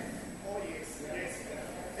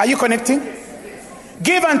 Are you connecting?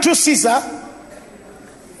 Give unto Caesar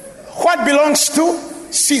what belongs to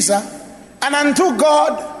Caesar, and unto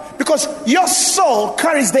God, because your soul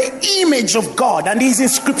carries the image of God and his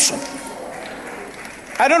inscription.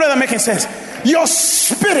 I don't know if I'm making sense. Your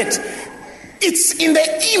spirit, it's in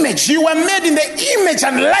the image. You were made in the image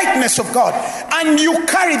and likeness of God, and you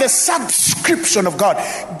carry the subscription of God.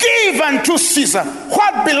 Give unto Caesar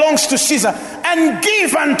what belongs to Caesar, and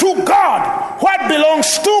give unto God what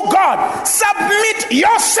belongs to God. Submit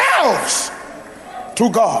yourselves to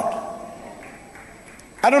God.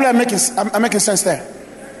 I don't know if I'm making sense there.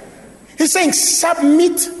 He's saying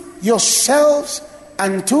submit yourselves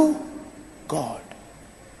unto God.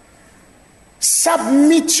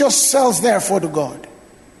 Submit yourselves therefore to God.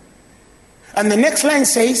 And the next line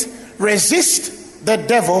says, resist the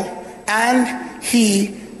devil and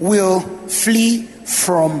he will flee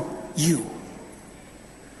from you.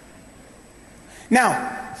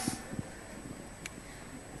 Now,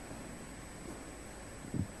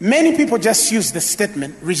 many people just use the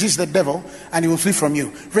statement, resist the devil and he will flee from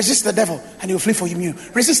you. Resist the devil and he will flee from you.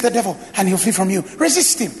 Resist the devil and he will flee from you.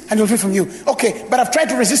 Resist him and he will flee from you. Okay, but I've tried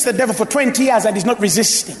to resist the devil for 20 years and he's not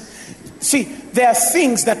resisting. See, there are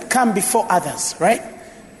things that come before others, right?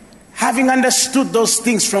 Having understood those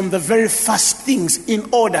things from the very first things in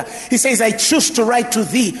order, he says, I choose to write to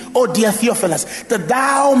thee, O dear Theophilus, that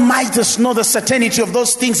thou mightest know the certainty of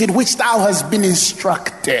those things in which thou hast been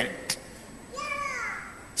instructed.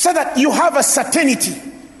 So that you have a certainty,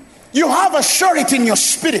 you have a surety in your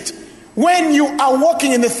spirit. When you are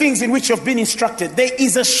walking in the things in which you've been instructed, there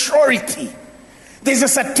is a surety. There's a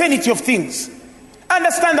certainty of things.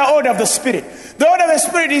 Understand the order of the Spirit. The order of the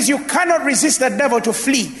Spirit is you cannot resist the devil to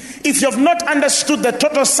flee if you have not understood the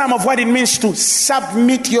total sum of what it means to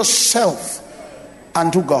submit yourself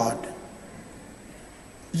unto God.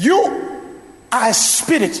 You are a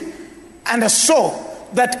spirit and a soul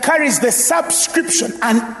that carries the subscription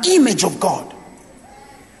and image of God.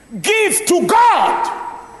 Give to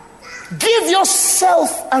God. Give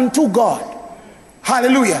yourself unto God.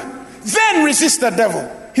 Hallelujah. Then resist the devil.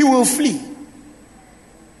 He will flee.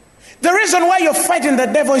 The reason why you're fighting the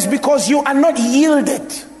devil is because you are not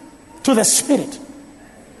yielded to the Spirit.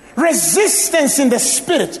 Resistance in the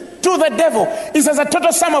Spirit to the devil is as a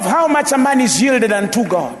total sum of how much a man is yielded unto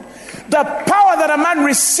God. The power that a man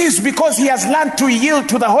receives because he has learned to yield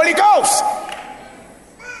to the Holy Ghost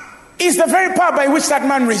is the very power by which that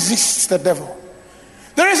man resists the devil.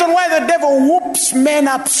 The reason why the devil whoops men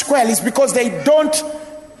up square is because they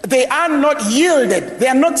are not yielded. They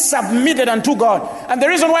are not submitted unto God. And the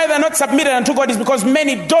reason why they are not submitted unto God is because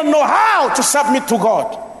many don't know how to submit to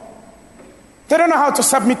God. They don't know how to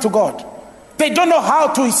submit to God. They don't know how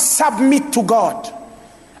to submit to God.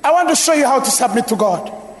 I want to show you how to submit to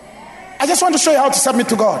God. I just want to show you how to submit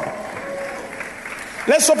to God.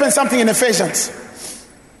 Let's open something in Ephesians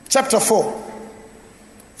chapter 4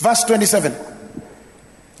 verse 27.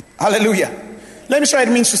 Hallelujah. Let me show you what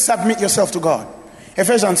it means to submit yourself to God.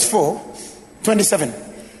 Ephesians 4:27.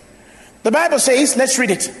 The Bible says, let's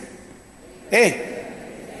read it. Hey.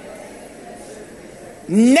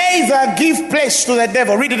 Neither give place to the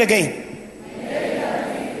devil. Read it again.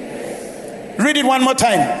 Read it one more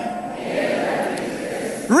time.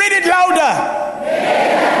 Read it louder.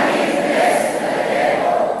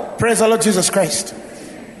 Praise the Lord Jesus Christ.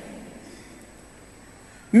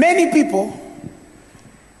 Many people,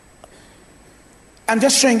 I'm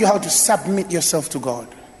just showing you how to submit yourself to God.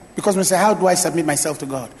 Because when I say, how do I submit myself to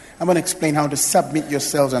God? I'm going to explain how to submit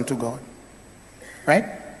yourselves unto God. Right?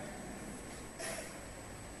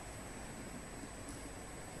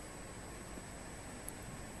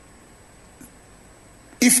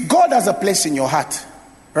 If God has a place in your heart,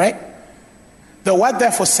 right? The word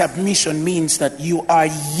there for submission means that you are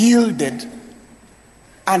yielded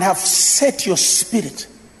and have set your spirit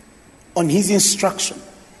on his instruction,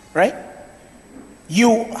 right?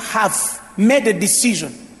 You have made a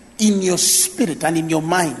decision in your spirit and in your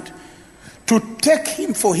mind to take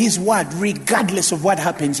him for his word regardless of what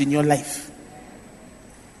happens in your life.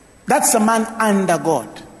 That's a man under God.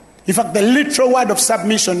 In fact, the literal word of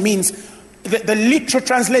submission means, the literal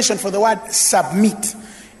translation for the word submit,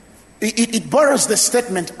 it borrows the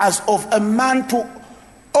statement as of a man to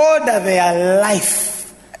order their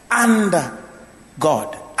life under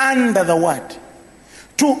God, under the word.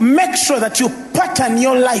 To make sure that you pattern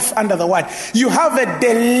your life under the word. You have a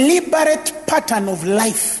deliberate pattern of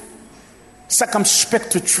life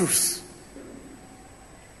circumspect to truth.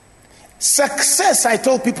 Success, I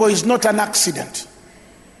told people, is not an accident.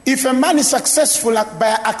 If a man is successful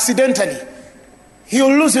by accidentally, he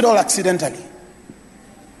will lose it all accidentally.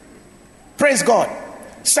 Praise God.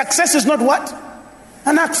 Success is not what?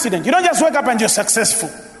 An accident. You don't just wake up and you're successful.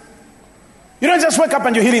 You don't just wake up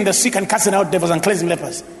and you're healing the sick and casting out devils and cleansing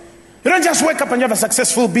lepers. You don't just wake up and you have a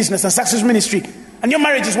successful business and successful ministry and your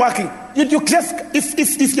marriage is working. You just,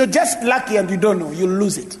 if you're just lucky and you don't know, you'll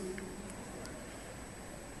lose it.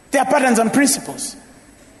 There are patterns and principles.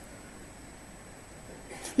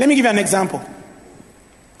 Let me give you an example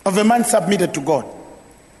of a man submitted to God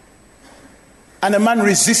and a man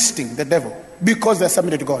resisting the devil because they're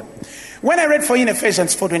submitted to God. When I read for you in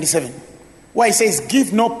Ephesians 4:27, where he says,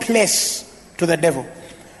 give no place to the devil.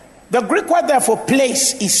 The Greek word there for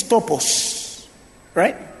place is topos,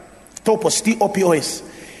 right? Topos, T-O-P-O-S.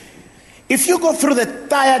 If you go through the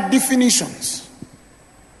entire definitions,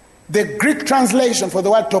 the Greek translation for the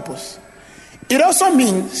word topos, it also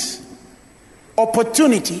means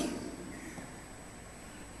opportunity,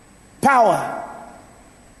 power,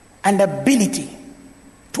 and ability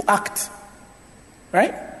to act.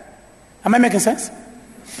 Right? Am I making sense?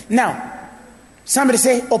 Now, somebody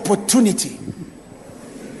say opportunity,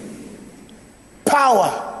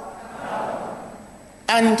 power,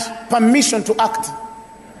 and permission to act.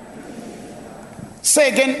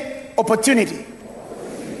 Say again, opportunity,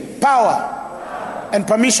 power, and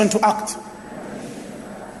permission to act.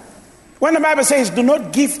 When the Bible says do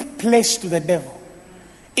not give place to the devil,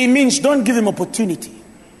 it means don't give him opportunity.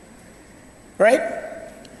 Right?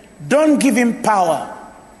 Don't give him power.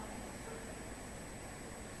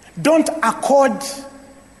 Don't accord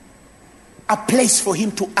a place for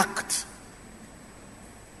him to act.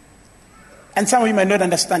 And some of you might not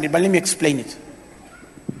understand it, but let me explain it.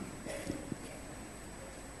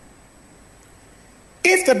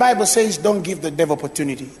 If the Bible says don't give the devil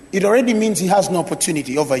opportunity, it already means he has no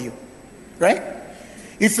opportunity over you. Right?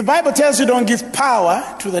 If the Bible tells you don't give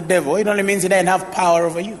power to the devil, it only means he doesn't have power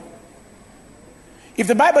over you. If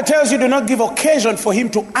the Bible tells you do not give occasion for him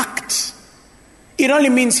to act, it only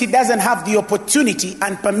means he doesn't have the opportunity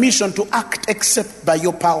and permission to act except by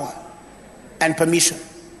your power and permission.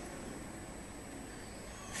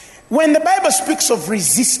 When the Bible speaks of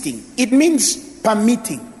resisting, it means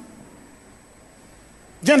permitting.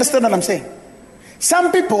 Do you understand what I'm saying?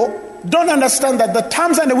 Some people don't understand that the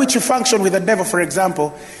terms under which you function with the devil, for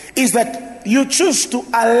example, is that you choose to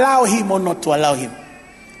allow him or not to allow him.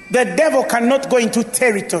 The devil cannot go into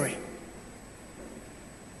territory.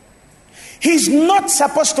 He's not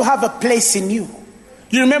supposed to have a place in you.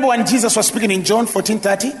 You remember when Jesus was speaking in John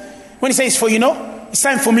 14:30? When he says, for it's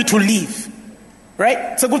time for me to leave. Right?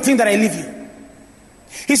 It's a good thing that I leave you.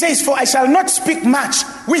 He says, for I shall not speak much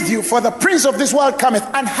with you, for the prince of this world cometh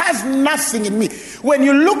and has nothing in me. When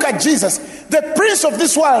you look at Jesus, the prince of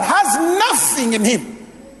this world has nothing in him.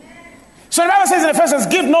 So the Bible says in Ephesians,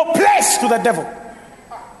 give no place to the devil.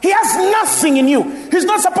 He has nothing in you. He's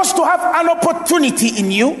not supposed to have an opportunity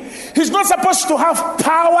in you. He's not supposed to have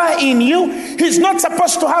power in you. He's not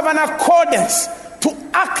supposed to have an accordance to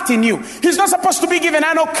act in you. He's not supposed to be given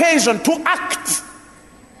an occasion to act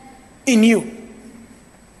in you.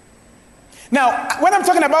 Now, when I'm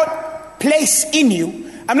talking about place in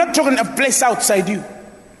you, I'm not talking of place outside you.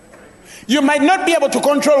 You might not be able to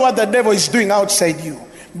control what the devil is doing outside you,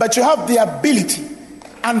 but you have the ability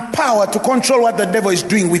and power to control what the devil is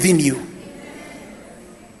doing within you. Do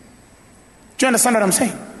you understand what I'm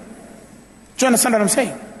saying? Do you understand what I'm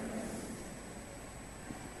saying?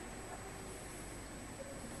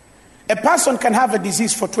 A person can have a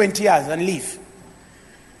disease for 20 years and live.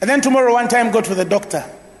 And then tomorrow one time go to the doctor.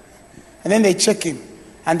 And then they check him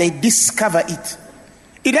and they discover it.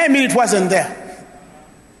 It doesn't mean it wasn't there.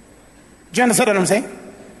 Do you understand what I'm saying?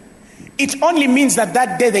 It only means that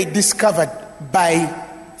that day they discovered by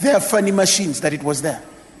their funny machines that it was there.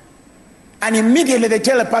 And immediately they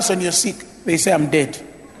tell a person you're sick. They say, I'm dead.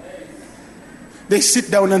 They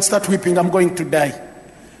sit down and start weeping, I'm going to die.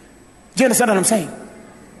 Do you understand what I'm saying?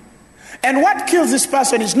 And what kills this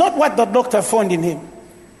person is not what the doctor found in him.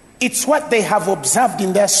 It's what they have observed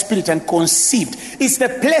in their spirit and conceived. It's the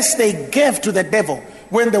place they gave to the devil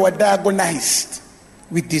when they were diagnosed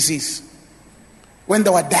with disease. When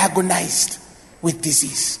they were diagnosed with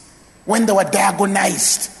disease. When they were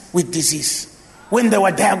diagnosed with disease. When they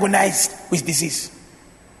were diagnosed with disease.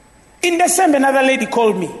 In December, another lady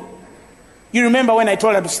called me. You remember when I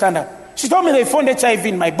told her to stand up? She told me they found HIV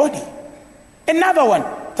in my body. Another one.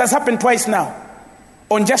 It has happened twice now.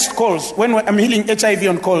 On just calls. When I'm healing HIV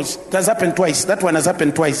on calls. It has happened twice. That one has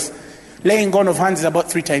happened twice. Laying on of hands is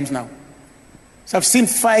about 3 times now. So I've seen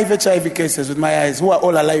 5 HIV cases with my eyes who are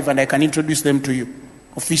all alive and I can introduce them to you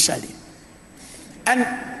officially. And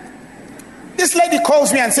this lady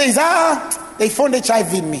calls me and says, they found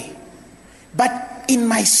HIV in me. But in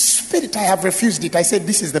my spirit, I have refused it. I said,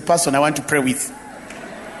 this is the person I want to pray with.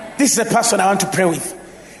 This is the person I want to pray with.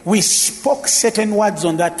 We spoke certain words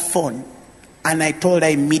on that phone, and I told her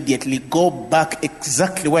immediately, go back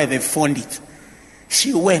exactly where they found it.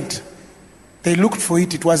 She went. They looked for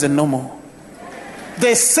it. It wasn't normal.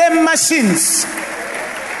 The same machines.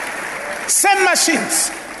 Same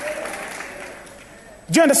machines.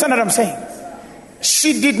 Do you understand what I'm saying?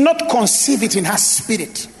 She did not conceive it in her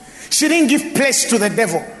spirit. She didn't give place to the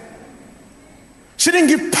devil. She didn't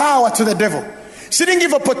give power to the devil. She didn't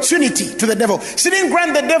give opportunity to the devil. She didn't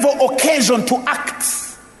grant the devil occasion to act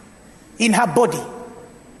in her body,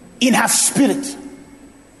 in her spirit.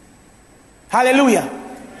 Hallelujah.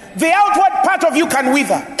 The outward part of you can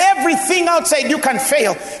wither. Everything outside you can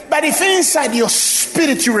fail. But if inside your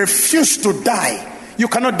spirit you refuse to die, you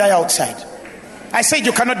cannot die outside. I said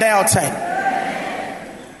you cannot die outside.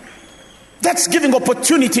 That's giving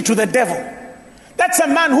opportunity to the devil. That's a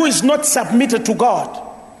man who is not submitted to God.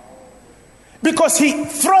 Because he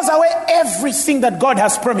throws away everything that God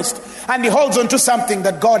has promised, and he holds on to something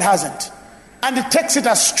that God hasn't. And he takes it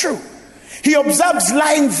as true. He observes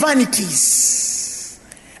lying vanities,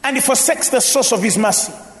 and he forsakes the source of his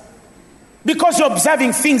mercy. Because you're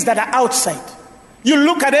observing things that are outside. You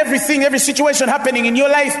look at everything, every situation happening in your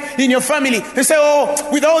life, in your family, and say, oh,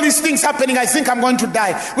 with all these things happening, I think I'm going to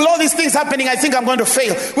die. With all these things happening, I think I'm going to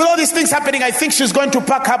fail. With all these things happening, I think she's going to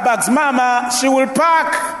pack her bags. Mama, she will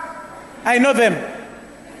pack. I know them.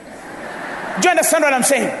 Do you understand what I'm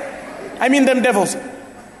saying? I mean them devils.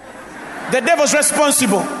 The devil's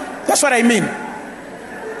responsible. That's what I mean.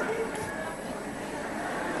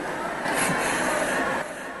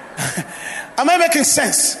 Am I making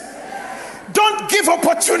sense? Don't give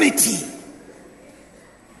opportunity.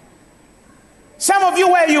 Some of you,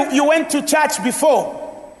 where you went to church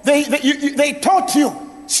before, they taught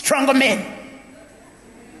you stronger men.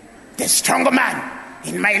 There's stronger man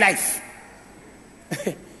in my life.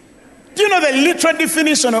 Do you know the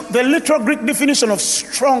literal Greek definition of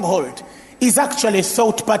stronghold is actually a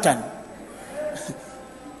thought pattern?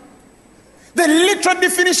 The literal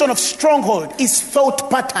definition of stronghold is thought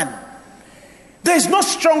pattern. There is no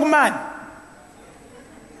strong man.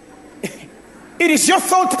 It is your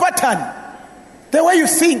thought pattern, the way you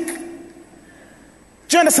think. Do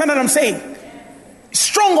you understand what I'm saying?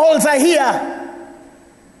 Strongholds are here.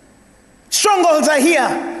 Strongholds are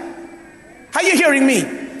here. Are you hearing me?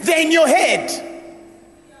 They're in your head.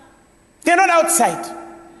 They're not outside.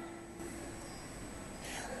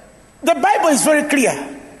 The Bible is very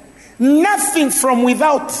clear. Nothing from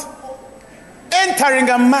without entering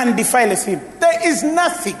a man defileth him. There is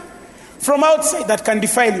nothing from outside that can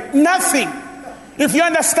defile you. Nothing. If you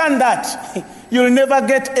understand that, you'll never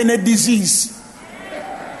get any disease.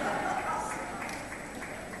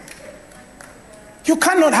 You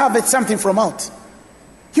cannot have it something from out.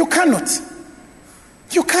 You cannot.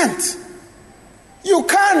 You can't. You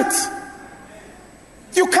can't.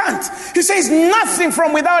 You can't. He says nothing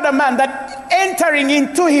from without a man that entering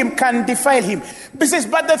into him can defile him. He says,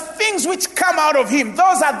 but the things which come out of him,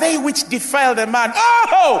 those are they which defile the man.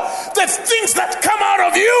 Oh, the things that come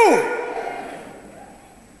out of you.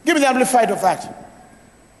 Give me the amplified of that.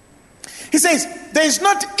 He says, there is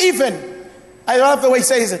not even, I love the way he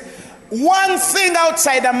says it, one thing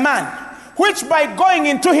outside a man, which by going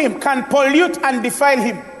into him can pollute and defile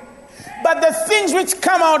him. But the things which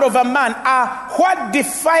come out of a man are what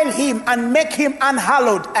defile him and make him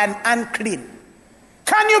unhallowed and unclean.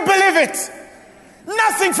 Can you believe it?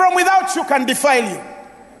 Nothing from without you can defile you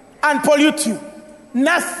and pollute you.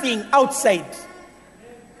 Nothing outside.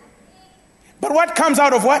 But what comes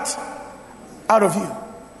out of what? Out of you.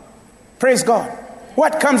 Praise God.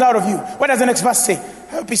 What comes out of you? What does the next verse say?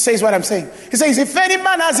 I hope he says what I'm saying. He says, if any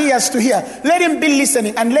man has ears to hear, let him be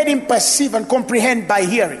listening and let him perceive and comprehend by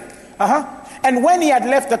hearing. And when he had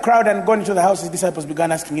left the crowd and gone into the house, his disciples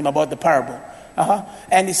began asking him about the parable.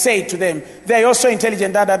 And he said to them, they are also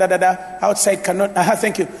intelligent, outside cannot,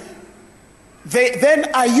 thank you.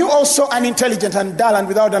 Then are you also unintelligent and dull and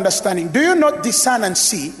without understanding? Do you not discern and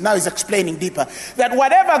see? Now he's explaining deeper. That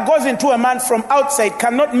whatever goes into a man from outside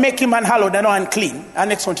cannot make him unhallowed and unclean. And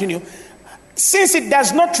let's continue. Since it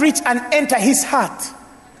does not reach and enter his heart.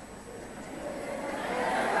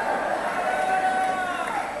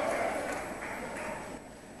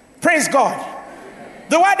 Praise God.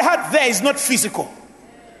 The word heart there is not physical.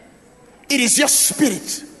 It is your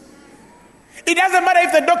spirit. It doesn't matter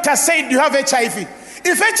if the doctor said you have HIV.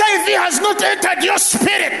 If HIV has not entered your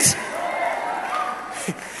spirit,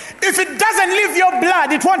 if it doesn't leave your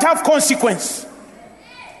blood, it won't have consequence.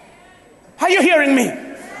 Are you hearing me?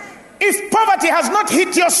 If poverty has not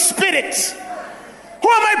hit your spirit, who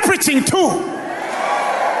am I preaching to?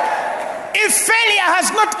 If failure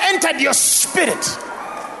has not entered your spirit,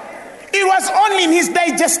 It was only in his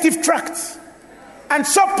digestive tract, and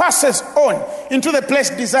so passes on into the place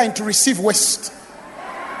designed to receive waste.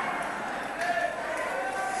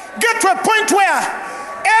 Get to a point where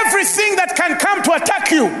everything that can come to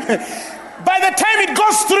attack you, by the time it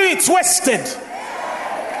goes through, it's wasted.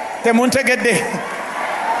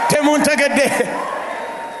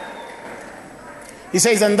 He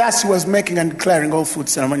says, and thus he was making and declaring all food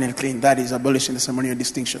ceremonial clean. That is abolishing the ceremonial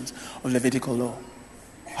distinctions of Levitical law.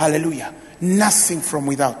 Hallelujah. Nothing from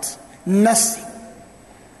without. Nothing.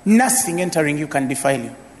 Nothing entering you can defile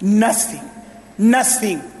you. Nothing.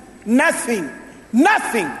 Nothing. Nothing.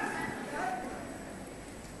 Nothing.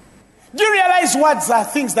 Do you realize words are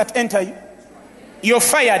things that enter you? You're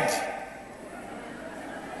fired.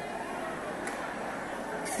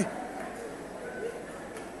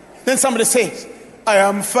 Then somebody says, I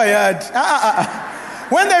am fired.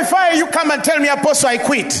 When they fire you, come and tell me, Apostle, I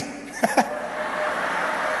quit.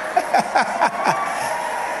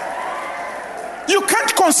 You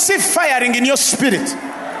can't conceive firing in your spirit.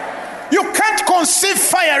 You can't conceive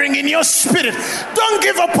firing in your spirit. Don't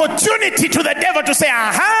give opportunity to the devil to say,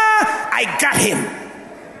 aha, I got him.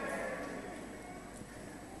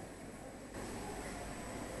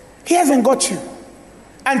 He hasn't got you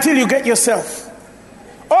until you get yourself.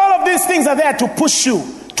 All of these things are there to push you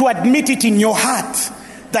to admit it in your heart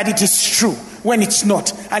that it is true when it's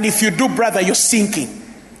not. And if you do, brother, you're sinking.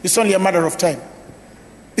 It's only a matter of time.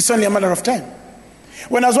 It's only a matter of time.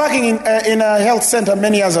 When I was working in a health center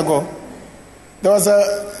many years ago, there was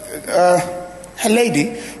a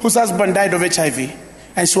lady whose husband died of HIV,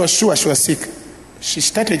 and she was sure she was sick. She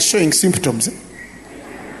started showing symptoms.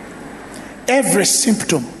 Every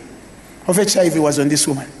symptom of HIV was on this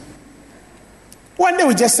woman. One day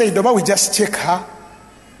we just said, Doba, we just check her.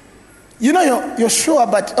 You know, you're sure,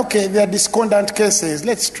 but okay, there are discordant cases.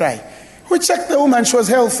 Let's try. We checked the woman, she was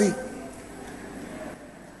healthy.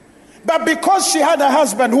 But because she had a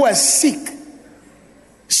husband who was sick,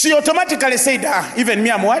 she automatically said, even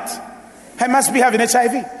me, I'm what? I must be having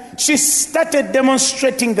HIV. She started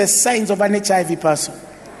demonstrating the signs of an HIV person.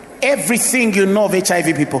 Everything you know of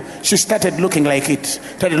HIV people, she started looking like it.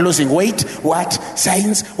 Started losing weight, what?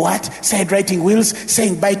 Signs, what? Started writing wills,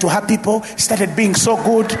 saying bye to her people. Started being so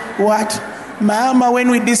good, what? Mama,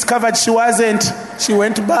 when we discovered she wasn't, she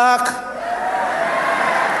went back.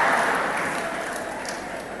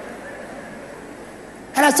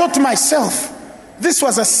 And I thought to myself, this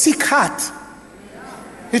was a sick heart.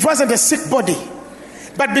 It wasn't a sick body.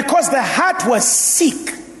 But because the heart was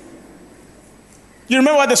sick, you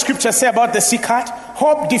remember what the scriptures say about the sick heart?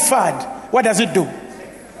 Hope deferred. What does it do?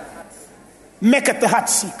 Maketh the heart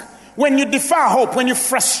sick. When you defer hope, when you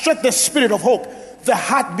frustrate the spirit of hope, the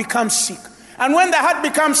heart becomes sick. And when the heart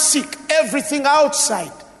becomes sick, everything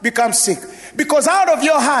outside becomes sick. Because out of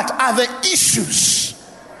your heart are the issues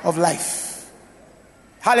of life.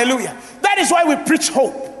 Hallelujah. That is why we preach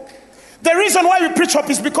hope. The reason why we preach hope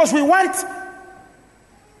is because we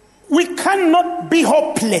cannot be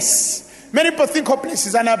hopeless. Many people think hopeless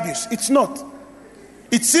is an abuse. It's not.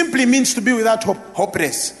 It simply means to be without hope.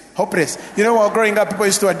 Hopeless. Hopeless. You know, while growing up, people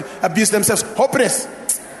used to abuse themselves. Hopeless.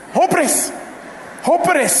 Hopeless.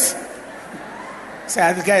 Hopeless.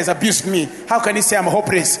 Say, this guy has abused me. How can he say I'm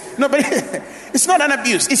hopeless? No, but it's not an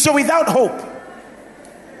abuse. It's so without hope.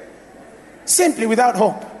 Simply without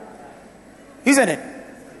hope. Isn't it?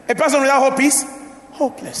 A person without hope is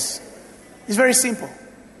hopeless. It's very simple.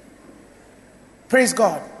 Praise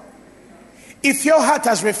God. If your heart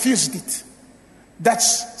has refused it,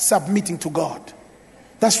 that's submitting to God.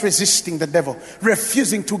 That's resisting the devil.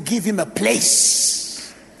 Refusing to give him a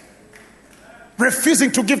place.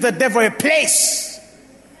 Refusing to give the devil a place.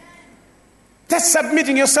 That's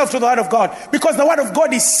submitting yourself to the word of God. Because the word of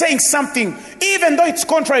God is saying something. Even though it's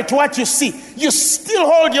contrary to what you see, you still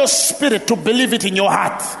hold your spirit to believe it in your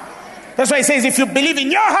heart. That's why he says, if you believe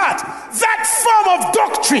in your heart, that form of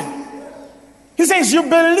doctrine. He says, you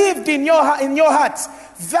believed in your hearts,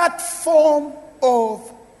 that form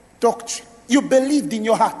of doctrine. You believed in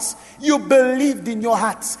your hearts. You believed in your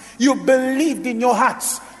hearts. You believed in your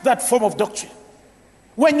hearts, that form of doctrine.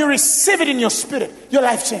 When you receive it in your spirit, your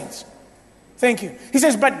life changed. Thank you. He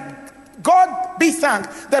says, but God be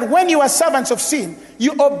thanked that when you were servants of sin,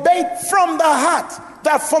 you obeyed from the heart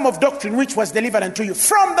that form of doctrine which was delivered unto you.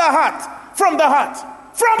 From the heart. From the heart.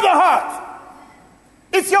 From the heart.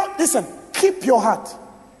 Listen. Keep your heart.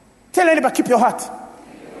 Tell anybody, keep your heart.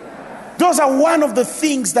 Those are one of the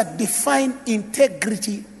things that define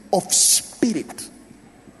integrity of spirit.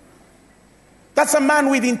 That's a man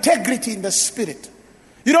with integrity in the spirit.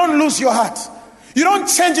 You don't lose your heart. You don't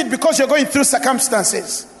change it because you're going through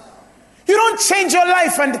circumstances. You don't change your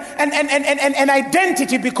life and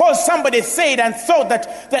identity because somebody said and thought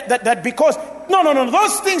that because... No.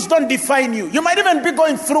 Those things don't define you. You might even be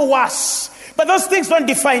going through worse. But those things don't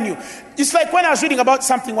define you. It's like when I was reading about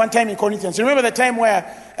something one time in Corinthians. You remember the time where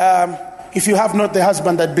if you have not the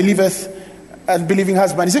husband that believeth, unbelieving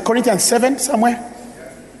husband. Is it Corinthians 7 somewhere?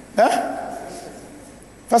 Huh?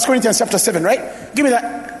 1 Corinthians chapter 7, right? Give me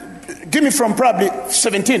that. Give me from probably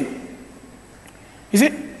 17. Is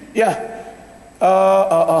it? Yeah. Go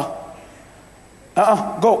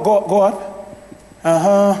up.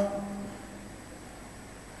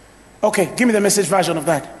 Okay, give me the Message version of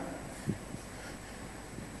that.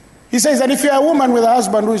 He says that if you're a woman with a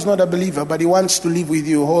husband who is not a believer, but he wants to live with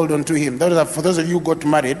you, hold on to him. For those of you who got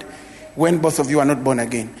married when both of you are not born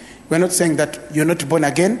again. We're not saying that you're not born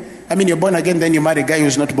again. I mean, you're born again, then you marry a guy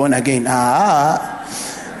who's not born again.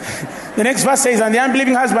 The next verse says, and the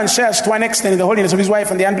unbelieving husband shares to an extent in the holiness of his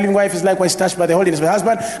wife, and the unbelieving wife is likewise touched by the holiness of her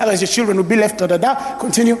husband. Otherwise, your children will be left.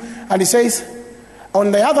 Continue. And he says,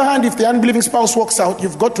 on the other hand, if the unbelieving spouse walks out,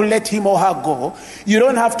 you've got to let him or her go. You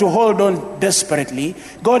don't have to hold on desperately.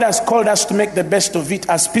 God has called us to make the best of it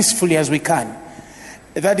as peacefully as we can.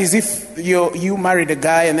 That is, if you married a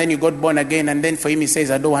guy and then you got born again, and then for him he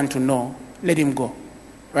says, I don't want to know. Let him go.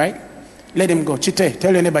 Right? Let him go. Chite.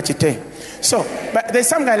 Tell your neighbor chite. So, but there's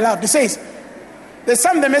some guy loved. He says,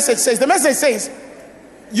 the message says,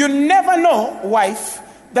 you never know, wife,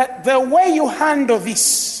 that the way you handle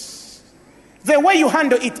this, the way you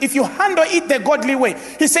handle it, if you handle it the godly way,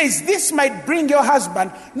 he says, this might bring your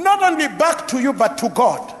husband not only back to you, but to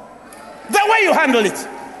God. The way you handle it.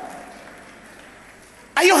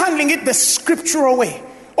 Are you handling it the scriptural way?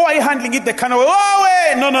 Or are you handling it the kind of way?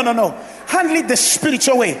 No. Handle it the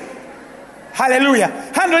spiritual way. Hallelujah.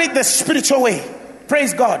 Handle it the spiritual way.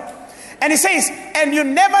 Praise God. And he says, and you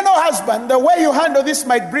never know, husband, the way you handle this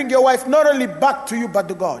might bring your wife not only back to you, but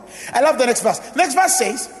to God. I love the next verse. The next verse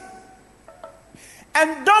says,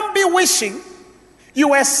 and don't be wishing you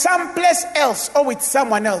were someplace else or with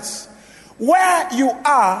someone else. Where you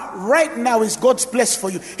are right now is God's place for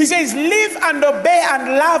you. He says, live and obey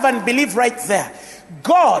and love and believe right there.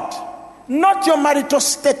 God, not your marital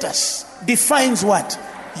status, defines what?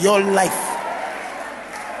 Your life.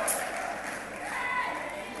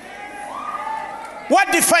 What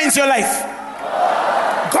defines your life?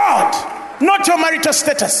 God, not your marital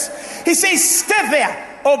status. He says, stay there.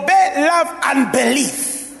 Obey, love, and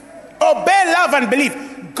believe. Obey, love, and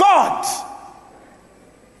believe. God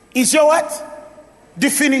is your what?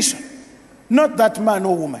 Definition. Not that man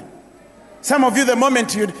or woman. Some of you, the moment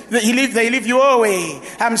they leave you away.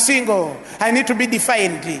 I'm single. I need to be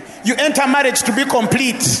defined. You enter marriage to be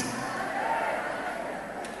complete.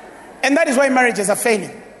 And that is why marriages are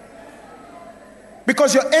failing.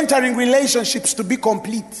 Because you're entering relationships to be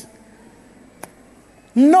complete.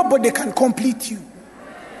 Nobody can complete you.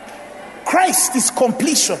 Christ is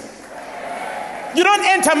completion. You don't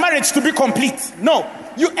enter marriage to be complete. No.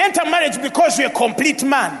 You enter marriage because you're a complete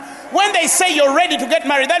man. When they say you're ready to get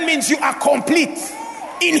married, that means you are complete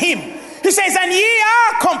in him. He says, and ye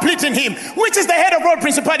are complete in him, which is the head of all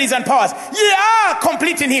principalities and powers. Ye are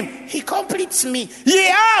complete in him. He completes me. Ye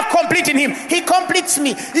are complete in him. He completes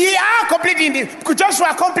me. Ye are complete in him.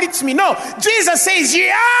 Joshua completes me. No. Jesus says, ye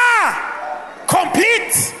are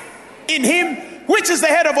complete in him, which is the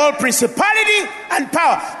head of all principality and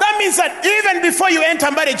power. That means that even before you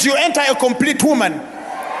enter marriage, you enter a complete woman.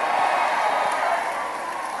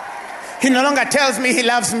 He no longer tells me he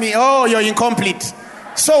loves me. Oh, you're incomplete.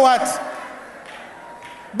 So what?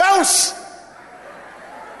 Bounce.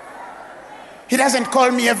 He doesn't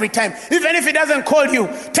call me every time. Even if he doesn't call you,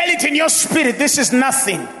 tell it in your spirit, this is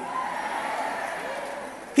nothing.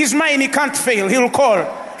 He's mine, he can't fail. He will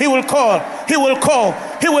call. He will call. He will call.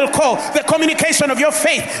 He will call. The communication of your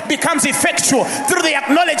faith becomes effectual through the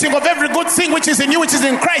acknowledging of every good thing which is in you, which is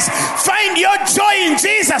in Christ. Find your joy in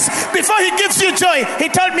Jesus. Before he gives you joy, he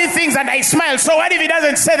told me things and I smiled. So what if he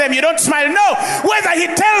doesn't say them? You don't smile. No. Whether he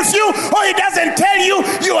tells you or he doesn't tell you,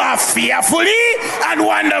 you are fearfully and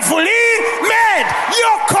wonderfully made.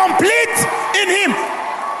 You're complete in him.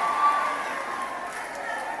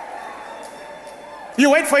 You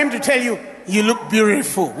wait for him to tell you, you look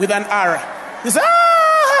beautiful with an aura. You say,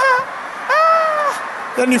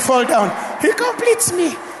 Then you fall down. He completes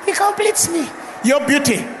me. He completes me. Your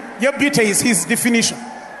beauty is his definition.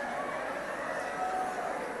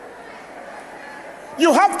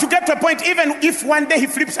 You have to get to a point, even if one day he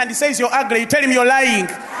flips and he says you're ugly, you tell him you're lying.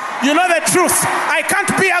 You know the truth. I can't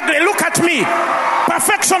be ugly. Look at me.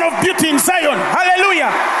 Perfection of beauty in Zion. Hallelujah.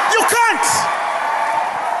 You can't.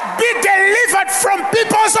 Be delivered from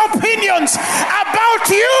people's opinions about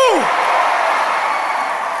you.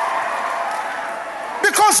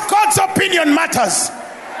 Because God's opinion matters.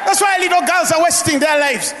 That's why little girls are wasting their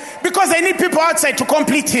lives. Because they need people outside to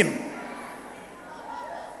complete him.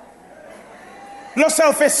 Low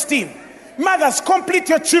self-esteem. Mothers, complete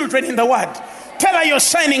your children in the word. Tell her you're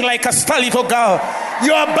shining like a star, little girl.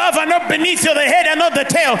 You're above and not beneath. You're the head and not the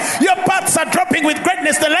tail. Your paths are dropping with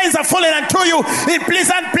greatness. The lines are falling unto you in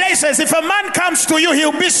pleasant places. If a man comes to you,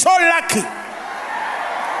 he'll be so lucky.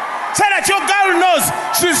 Say that your girl knows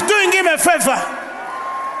she's doing him a favor.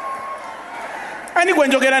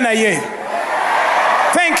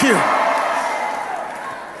 Thank you.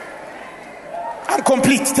 I'm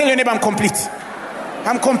complete. Tell your neighbor I'm complete.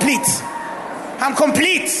 I'm complete. I'm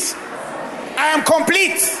complete. I am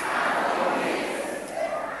complete.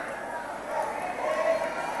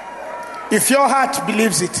 If your heart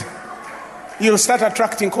believes it, you'll start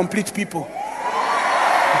attracting complete people.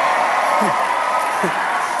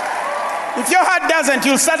 If your heart doesn't,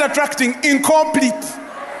 you'll start attracting incomplete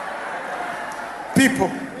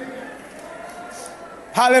people.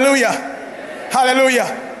 Hallelujah. Hallelujah.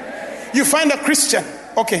 You find a Christian.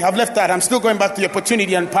 Okay, I've left that. I'm still going back to the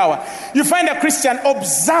opportunity and power. You find a Christian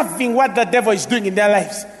observing what the devil is doing in their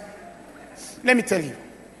lives. Let me tell you.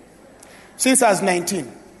 Since I was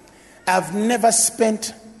 19, I've never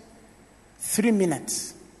spent 3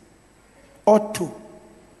 minutes or 2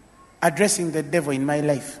 addressing the devil in my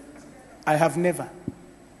life. I have never.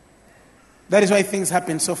 That is why things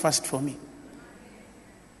happen so fast for me.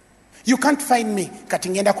 You can't find me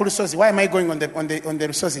katingenda ku Lusozi. Why am I going on the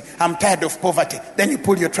Lusozi? I'm tired of poverty. Then you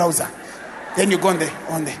pull your trouser. Then you go on the.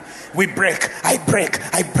 We break. I break.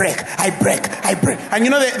 And you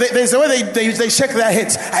know there's a way they shake their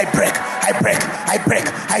heads. I break.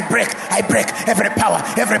 Every power.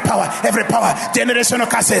 Generational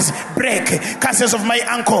curses break. Curses of my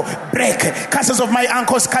uncle break. Curses of my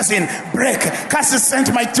uncle's cousin break. Curses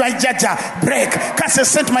sent my jaja break. Curses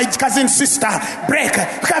sent my cousin sister break.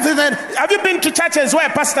 Have you been to churches where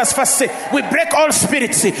pastors first say we break all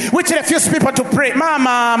spirits which refuse people to pray?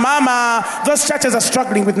 Mama, those churches are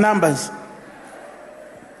struggling with numbers.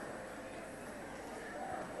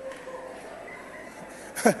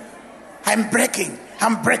 I'm breaking.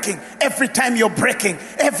 Every time you're breaking.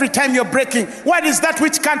 What is that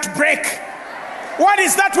which can't break? What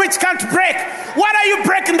is that which can't break? What are you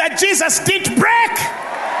breaking that Jesus did break?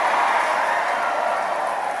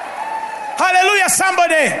 Hallelujah,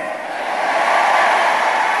 somebody.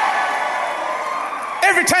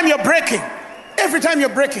 Every time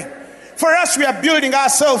you're breaking. For us, we are building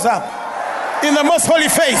ourselves up in the most holy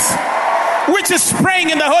faith, which is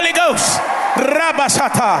praying in the Holy Ghost.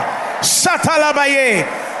 Rabashata. Satalabaye,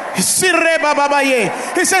 Sirebabaye.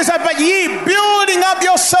 He says, but ye building up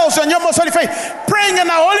yourselves on your most holy faith, praying in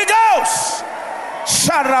the Holy Ghost.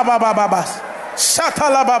 Sharabababas,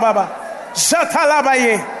 Satalababa,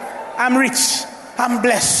 Satalabaye. I'm rich, I'm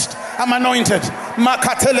blessed, I'm anointed.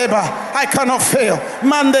 Makateleba, I cannot fail.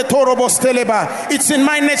 Mande torobosteleba. It's in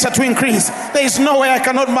my nature to increase. There is no way I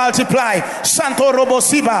cannot multiply. Santo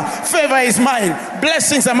robosiba. Favor is mine.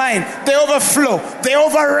 Blessings are mine. They overflow. They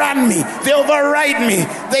overrun me. They override me.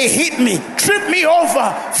 They hit me. Trip me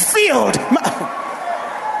over. Field.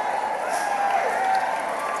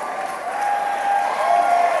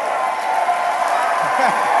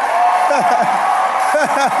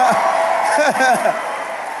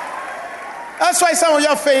 That's why some of you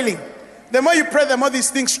are failing. The more you pray, the more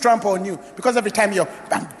these things trample on you. Because every time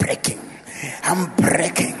I'm breaking.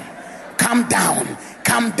 Calm down.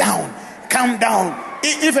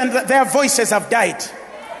 Even their voices have died.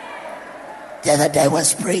 The other day I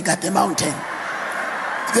was praying at the mountain.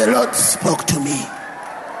 The Lord spoke to me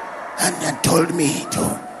and told me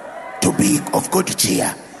to be of good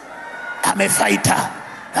cheer. I'm a fighter.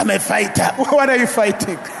 What are you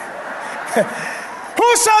fighting?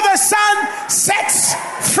 Whoso the Son sets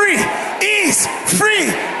free is free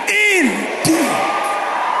indeed.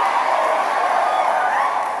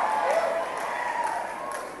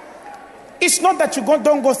 It's not that you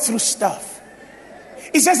don't go through stuff.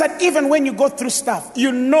 It says that even when you go through stuff,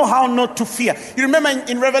 you know how not to fear. You remember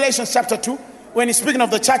in Revelation chapter 2, when he's speaking of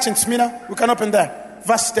the church in Smyrna? We can open there.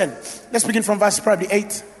 Verse 10. Let's begin from verse probably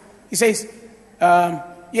 8. He says,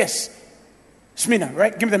 yes, Smyrna,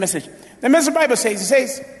 right? Give me the message. The Message Bible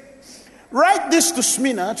says, write this to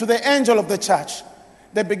Smyrna, to the angel of the church,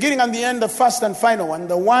 the beginning and the end, the first and final one,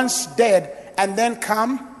 the once dead and then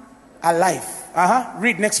come alive.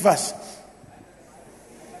 Read next verse.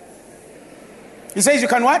 He says, you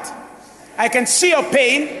can what? I can see your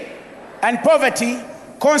pain and poverty,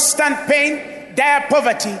 constant pain, dire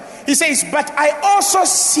poverty. He says, but I also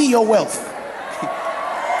see your wealth.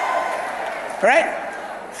 Right?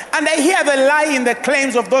 And I hear the lie in the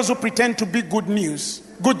claims of those who pretend to be good Jews,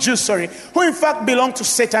 who in fact belong to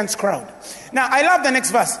Satan's crowd. Now, I love the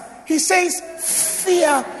next verse. He says,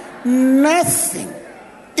 fear nothing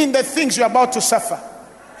in the things you're about to suffer.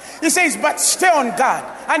 He says, but stay on guard.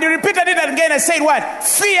 And he repeated it again and said what?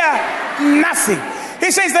 Fear nothing.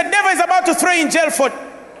 He says the devil is about to throw you in jail for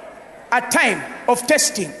a time of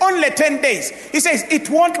testing. Only 10 days. He says it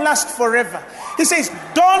won't last forever. He says,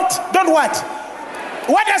 don't what?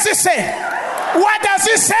 What does he say? What does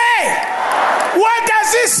he say? What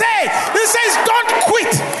does he say? He says, don't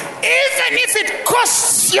quit. Even if it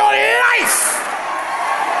costs your life.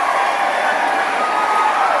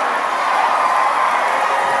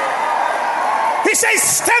 He says,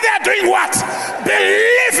 stay there doing what?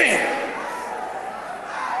 Believing.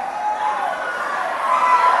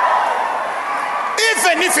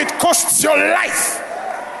 Even if it costs your life,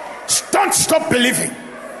 don't stop believing.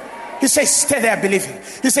 He says, stay there believing.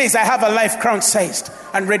 He says, I have a life crown sized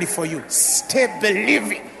and ready for you. Stay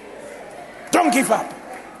believing. Don't give up.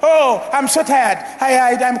 Oh, I'm so tired.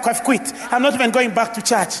 I've quit. I'm not even going back to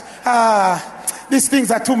church. These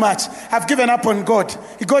things are too much. I've given up on God.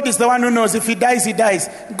 God is the one who knows. If he dies, he dies.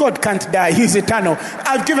 God can't die. He's eternal.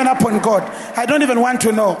 I've given up on God. I don't even want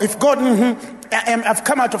to know. If God, I've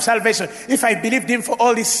come out of salvation. If I believed him for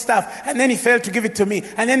all this stuff, and then he failed to give it to me,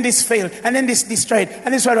 and then this failed, and then this destroyed,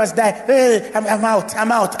 and this one was died. Hey, I'm out.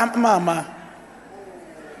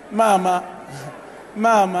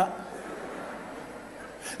 Mama.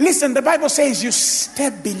 Listen, the Bible says you stay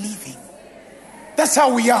believing. That's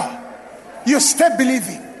how we are. You stay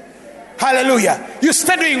believing. Hallelujah. You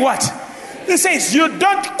stay doing what? He says you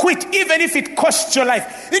don't quit even if it costs your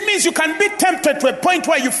life. It means you can be tempted to a point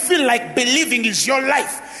where you feel like believing is your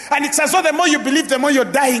life. And it's as though the more you believe, the more you're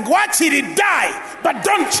dying. Watch it die. But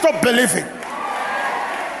don't stop believing.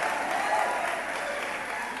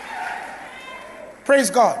 Praise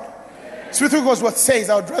God. Smith Wigglesworth says,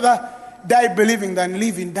 I would rather die believing than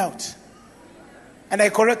live in doubt. And I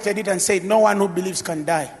corrected it and said, no one who believes can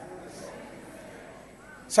die.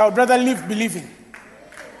 So I would rather live believing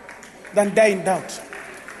than die in doubt.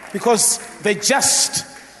 Because the just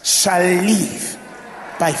shall live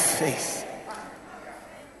by faith.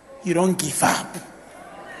 You don't give up.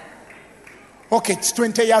 Okay, it's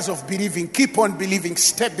 20 years of believing. Keep on believing.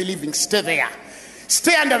 Stay there.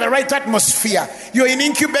 Stay under the right atmosphere. You're in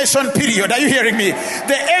incubation period. Are you hearing me?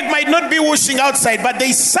 The egg might not be whooshing outside, but there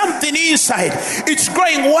is something inside. It's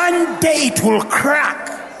growing. One day it will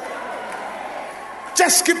crack.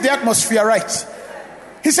 Just keep the atmosphere right.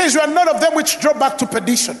 He says, you are not of them which draw back to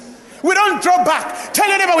perdition. We don't draw back. Tell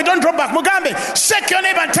your neighbor we don't draw back. Mugambe, shake your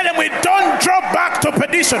neighbor and tell him we don't draw back to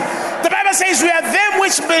perdition. The Bible says we are them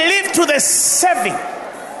which believe to the saving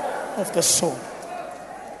of the soul.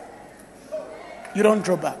 You don't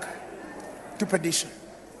draw back to perdition.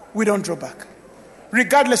 We don't draw back.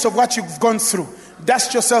 Regardless of what you've gone through,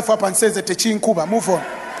 dust yourself up and say, move on.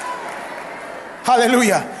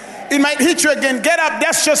 Hallelujah. It might hit you again. Get up,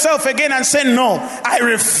 dust yourself again and say, no, I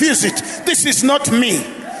refuse it. This is not me.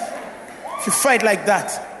 If you fight like that,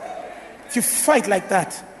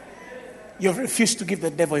 you've refused to give the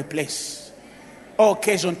devil a place or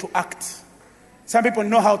occasion to act. Some people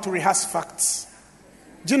know how to rehearse facts.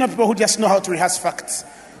 Do you know people who just know how to rehearse facts?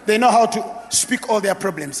 They know how to speak all their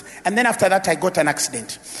problems. And then after that, I got an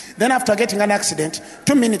accident. Then after getting an accident,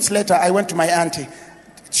 2 minutes later, I went to my auntie.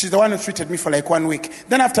 She's the one who treated me for like 1 week.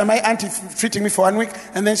 Then after my auntie treating me for 1 week,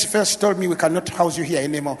 and then she first told me we cannot house you here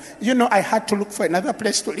anymore. You know, I had to look for another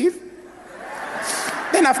place to live.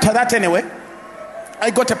 Then after that anyway,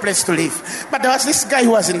 I got a place to live. But there was this guy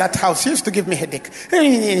who was in that house. He used to give me headache.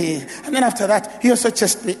 And then after that, he also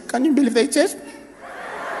chased me. Can you believe they chased me?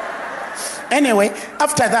 Anyway,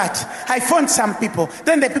 after that, I found some people.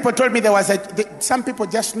 Then the people told me some people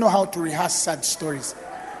just know how to rehearse sad stories.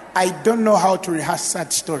 I don't know how to rehearse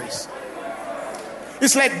sad stories.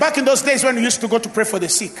 It's like back in those days when we used to go to pray for the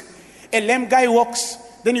sick. A lame guy walks,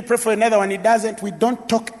 then you pray for another one, he doesn't. We don't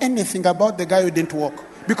talk anything about the guy who didn't walk.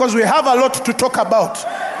 Because we have a lot to talk about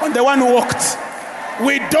on the one who walked.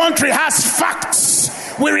 We don't rehearse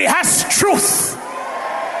facts. We rehearse truth.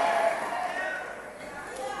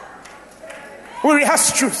 We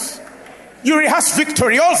rehearse truth. You rehearse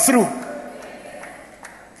victory all through.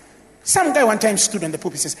 Some guy one time stood on the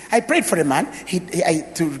pulpit and says, I prayed for a man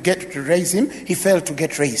to raise him. He failed to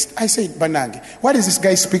get raised. I said, Banangi, what is this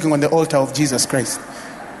guy speaking on the altar of Jesus Christ?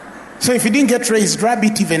 So if he didn't get raised, grab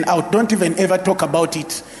it even out. Don't even ever talk about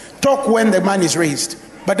it. Talk when the man is raised.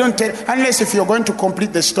 But don't tell, unless if you're going to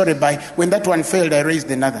complete the story by when that one failed, I raised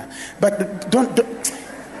another. But don't.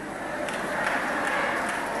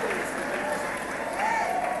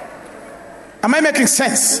 Am I making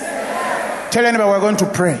sense? Tell anybody we're going to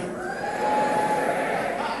pray.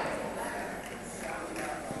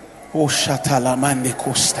 Oh, Shatalamande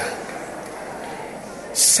Costa.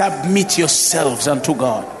 Submit yourselves unto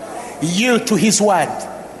God. Yield to his word.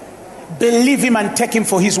 Believe him and take him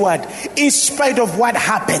for his word. In spite of what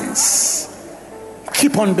happens,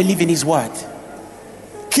 keep on believing his word.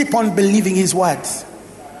 Keep on believing his words.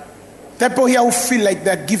 The people here who feel like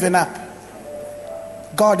they're giving up,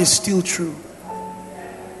 God is still true.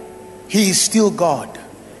 He is still God.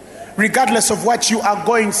 Regardless of what you are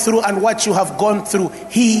going through and what you have gone through,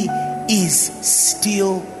 he is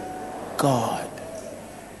still God.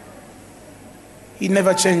 He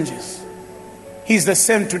never changes. He's the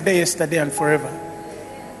same today, yesterday, and forever.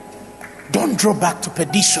 Don't draw back to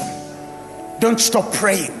perdition. Don't stop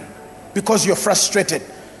praying because you're frustrated.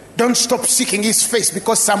 Don't stop seeking his face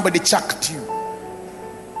because somebody chucked you.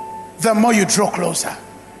 The more you draw closer.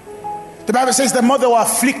 The Bible says the more they were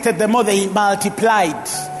afflicted, the more they multiplied.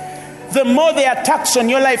 The more the attacks on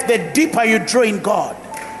your life, the deeper you draw in God.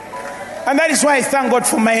 And that is why I thank God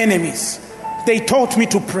for my enemies. They taught me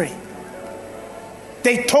to pray.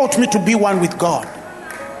 They taught me to be one with God.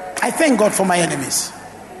 I thank God for my enemies.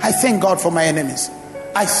 I thank God for my enemies.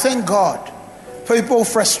 I thank God for people who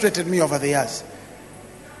frustrated me over the years.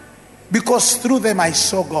 Because through them I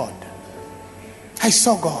saw God. I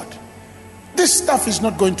saw God. This stuff is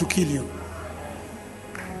not going to kill you.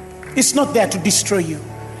 It's not there to destroy you.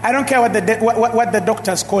 I don't care what the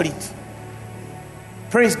doctors call it.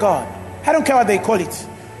 Praise God. I don't care what they call it.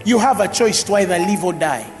 You have a choice to either live or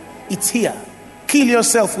die. It's here. Kill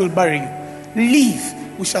yourself, we'll bury you.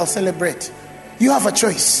 Live, we shall celebrate. You have a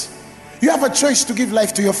choice. You have a choice to give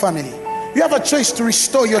life to your family. You have a choice to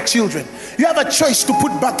restore your children. You have a choice to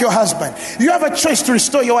put back your husband. You have a choice to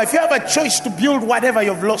restore your wife. You have a choice to build whatever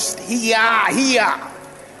you've lost. Here.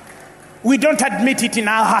 We don't admit it in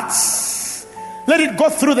our hearts. Let it go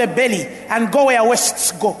through the belly and go where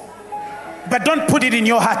wastes go. But don't put it in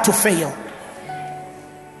your heart to fail.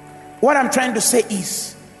 What I'm trying to say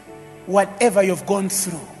is, whatever you've gone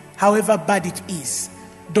through, however bad it is,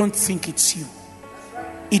 don't think it's you.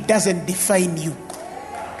 It doesn't define you.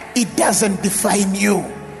 It doesn't define you.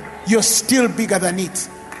 You're still bigger than it.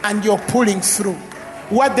 And you're pulling through.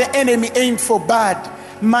 What the enemy aimed for bad,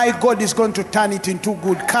 my God is going to turn it into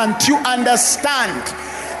good. Can't you understand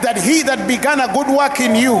that he that began a good work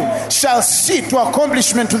in you shall see to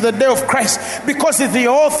accomplishment to the day of Christ? Because he's the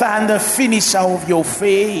author and the finisher of your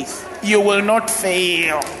faith. You will not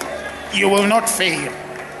fail. You will not fail.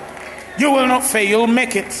 You will not fail. You'll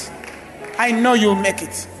make it. I know you'll make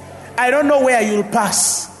it. I don't know where you'll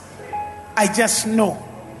pass. I just know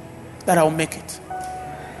that I'll make it.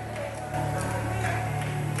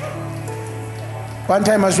 One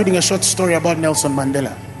time I was reading a short story about Nelson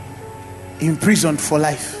Mandela. Imprisoned for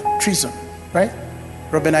life. Treason. Right?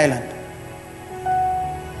 Robben Island.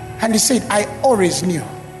 And he said, I always knew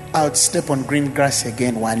I would step on green grass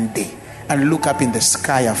again one day and look up in the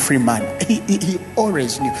sky a free man. He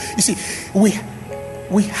always knew. You see, we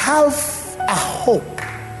have a hope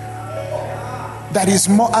that is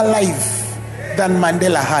more alive than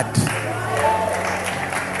Mandela had.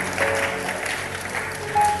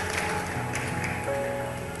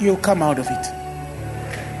 You'll come out of it.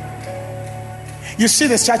 You see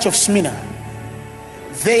the church of Smyrna.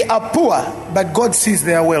 They are poor, but God sees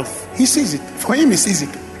their wealth. He sees it. For him, he sees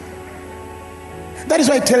it. That is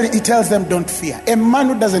why he tells them, don't fear. A man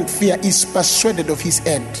who doesn't fear is persuaded of his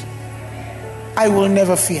end. I will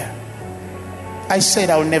never fear. I said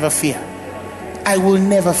I will never fear. I will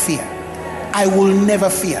never fear. I will never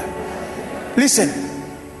fear. Listen,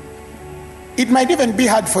 it might even be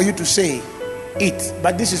hard for you to say it,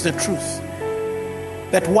 but this is the truth.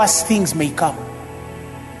 That worse things may come.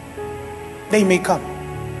 They may come.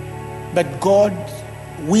 But God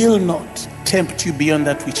will not tempt you beyond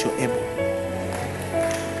that which you're able.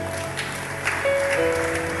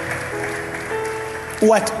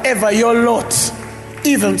 Whatever your lot,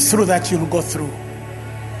 even through that you'll go through.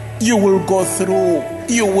 You will go through.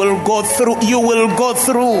 You will go through. You will go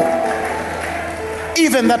through.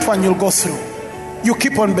 Even that one you'll go through. You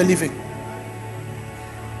keep on believing.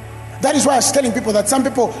 That is why I was telling people that some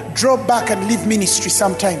people draw back and leave ministry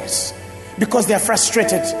sometimes because they are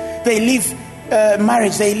frustrated. They leave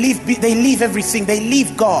marriage. They leave everything. They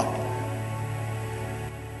leave God.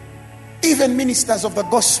 Even ministers of the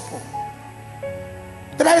gospel.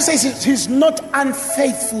 The Bible says he's not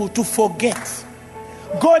unfaithful to forget.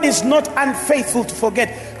 God is not unfaithful to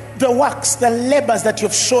forget. the works, the labors that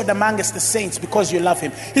you've showed amongst the saints because you love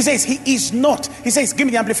him. He says, he is not. He says, give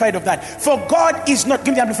me the Amplified of that. For God is not,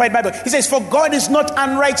 give me the Amplified Bible. He says, for God is not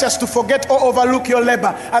unrighteous to forget or overlook your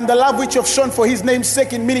labor and the love which you have shown for his name's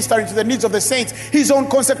sake in ministering to the needs of the saints, his own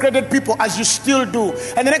consecrated people, as you still do.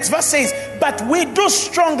 And the next verse says, but we do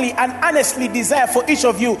strongly and honestly desire for each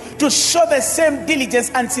of you to show the same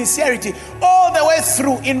diligence and sincerity all the way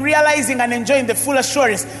through in realizing and enjoying the full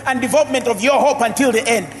assurance and development of your hope until the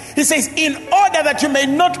end. He says, in order that you may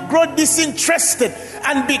not grow disinterested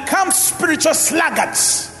and become spiritual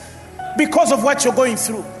sluggards because of what you're going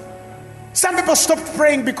through. Some people stopped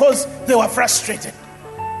praying because they were frustrated.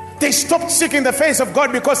 They stopped seeking the face of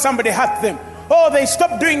God because somebody hurt them. Oh, they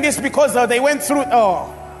stopped doing this because they went through.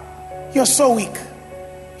 Oh, you're so weak.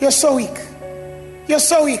 You're so weak. You're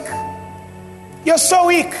so weak. You're so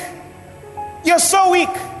weak. You're so weak.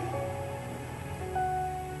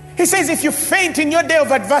 He says, if you faint in your day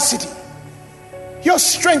of adversity, your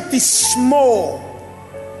strength is small.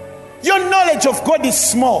 Your knowledge of God is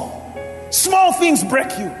small. Small things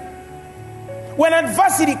break you. When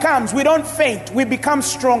adversity comes, we don't faint. We become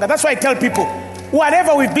stronger. That's why I tell people,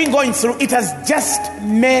 whatever we've been going through, it has just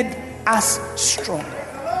made us stronger.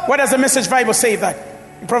 What does the Message Bible say that?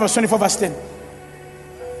 In Proverbs 24 verse 10.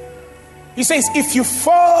 He says, if you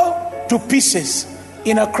fall to pieces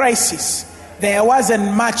in a crisis, there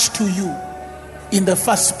wasn't much to you in the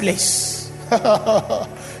first place.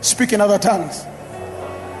 Speak in other tongues.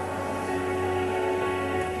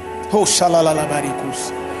 Oh,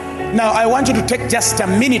 shalalabarikus. Now I want you to take just a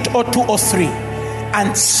minute or two or three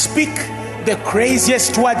and speak the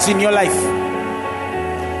craziest words in your life.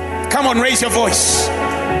 Come on, raise your voice.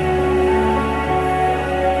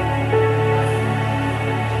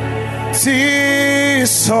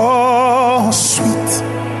 Tis so sweet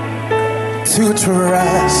to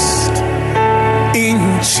trust in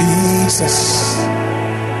Jesus,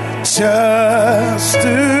 just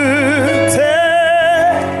to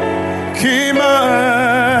take him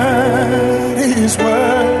at his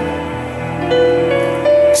word,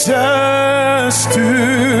 just to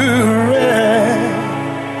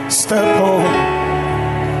rest upon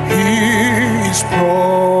his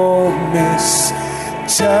promise,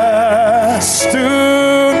 just to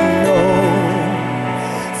know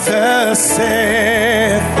the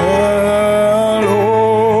saith the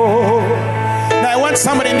Lord. Now I want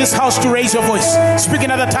somebody in this house to raise your voice. Speak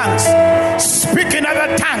in other tongues. Speak in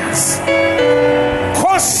other tongues.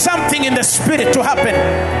 Cause something in the spirit to happen.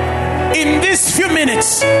 In these few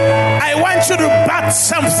minutes, I want you to bat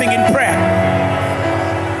something in prayer.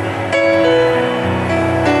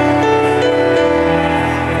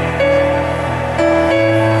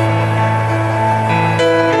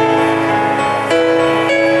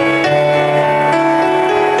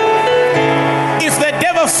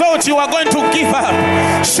 Thought you are going to give up,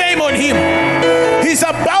 shame on him. He's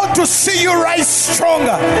about to see you rise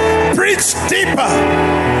stronger, preach deeper,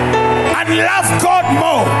 and love God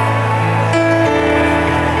more.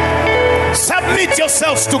 Submit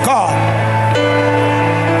yourselves to God.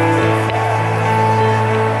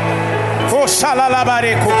 Oh,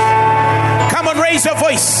 shalalabareku. Come on, raise your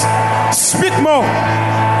voice. Speak more.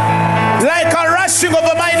 Like a rushing of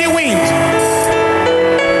a mighty wind.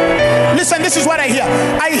 Listen, this is what I hear.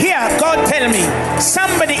 I hear God tell me,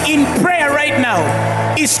 somebody in prayer right now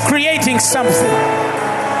is creating something.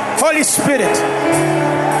 Holy Spirit.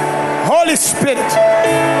 Holy Spirit.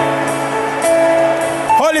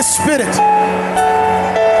 Holy Spirit.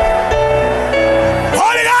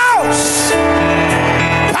 Holy Ghost.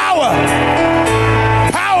 Power.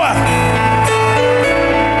 Power.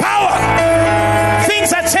 Power.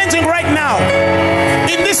 Things are changing right now.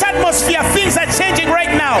 In this atmosphere, things are changing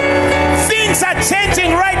right now. Things are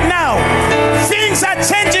changing right now. Things are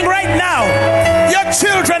changing right now. Your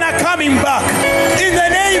children are coming back in the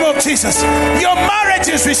name of Jesus. Your marriage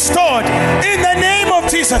is restored in the name of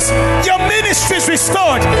Jesus. Your ministry is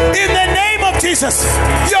restored in the name of Jesus.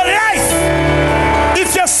 Your life,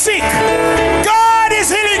 if you're sick, God is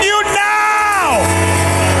healing you now.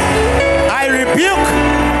 I rebuke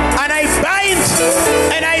and I bind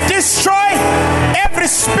and I destroy every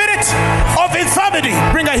spirit of infirmity.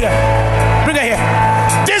 Bring her here. Bring her here.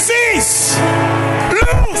 Disease.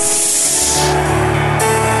 Loose.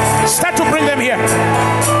 Start to bring them here.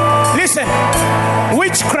 Listen.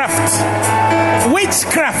 Witchcraft.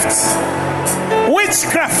 Witchcraft.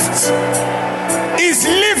 Witchcraft is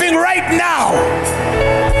living right now.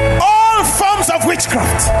 All forms of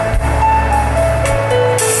witchcraft.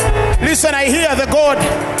 Listen, I hear the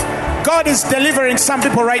God is delivering some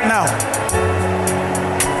people right now.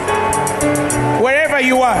 Wherever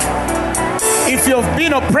you are, If you've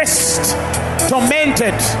been oppressed,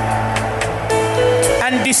 tormented,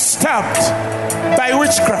 and disturbed by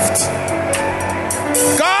witchcraft,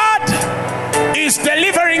 God is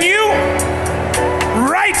delivering you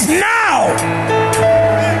right now.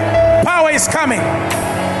 Power is coming.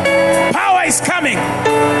 Power is coming.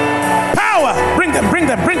 Power. Bring them.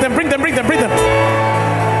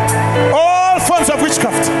 All forms of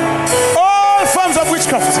witchcraft. All forms of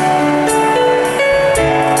witchcraft.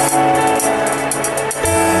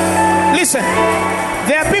 Listen,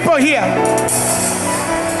 there are people here.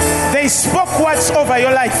 They spoke words over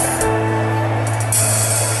your life.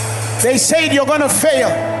 They said you're going to fail.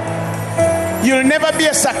 You'll never be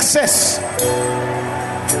a success.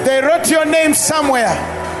 They wrote your name somewhere,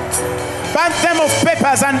 burnt them off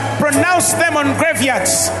papers and pronounced them on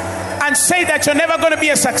graveyards and say that you're never going to be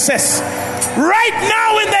a success. Right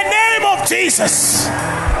now, in the name of Jesus,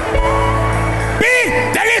 be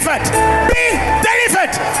delivered. Be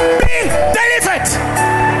delivered. Be delivered.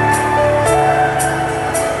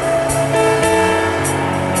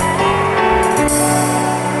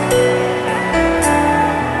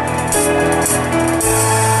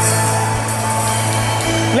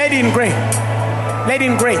 Lady in gray. Lady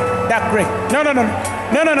in gray. Dark gray. No.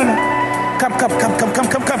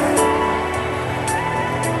 Come.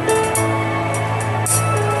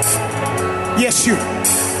 Yes, you.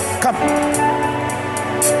 Come.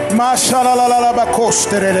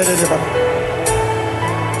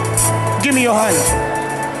 Give me your hand.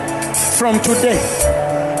 From today,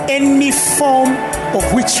 any form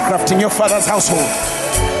of witchcraft in your father's household,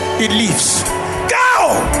 it leaves.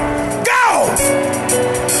 Go!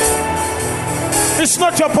 It's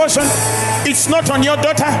not your portion. It's not on your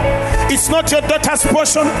daughter. It's not your daughter's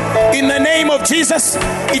portion. In the name of Jesus,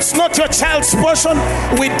 it's not your child's portion.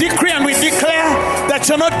 We decree and we declare that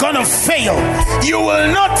you're not going to fail. You will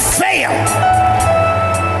not fail.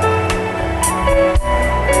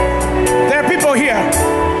 There are people here.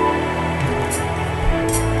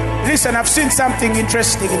 Listen, I've seen something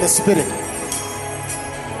interesting in the spirit.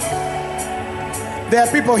 There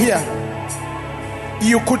are people here.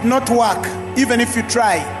 You could not work, even if you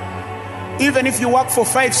try. Even if you work for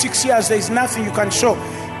 5-6 years, there is nothing you can show.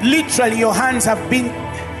 Literally, your hands have been,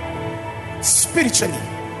 spiritually,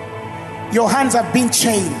 your hands have been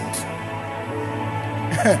chained.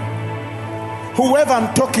 Whoever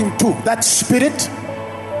I'm talking to, that spirit,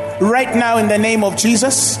 right now in the name of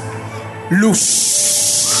Jesus,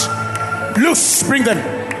 loose. Loose. Bring them.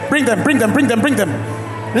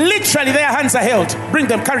 Literally, their hands are held. Bring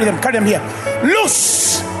them, carry them here.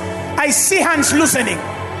 Loose. I see hands loosening.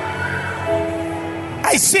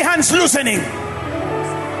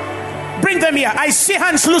 Bring them here. I see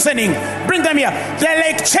hands loosening. Bring them here. They're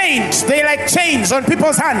like chains. On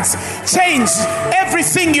people's hands. Chains.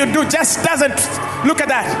 Everything you do just doesn't. Look at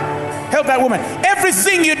that. Help that woman.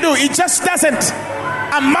 Everything you do, it just doesn't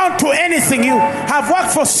amount to anything. You have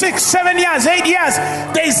worked for 6, 7 years, 8 years.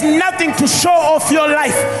 There is nothing to show off your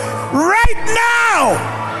life. Right now.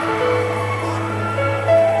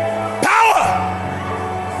 Power.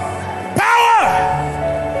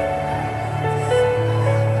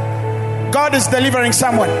 God is delivering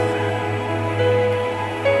someone.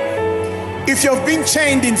 If you've been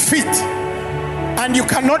chained in feet and you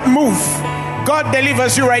cannot move, God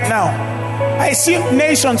delivers you right now. I see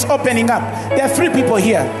nations opening up. There are 3 people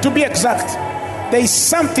here, to be exact. There is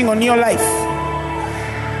something on your life.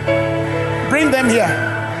 Bring them here.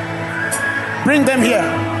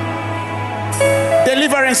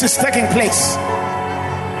 Deliverance is taking place.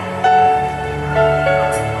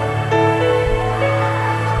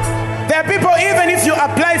 There are people, even if you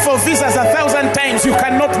apply for visas 1,000 times, you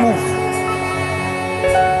cannot move.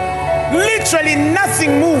 Literally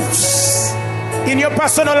nothing moves in your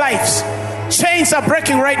personal lives. Chains are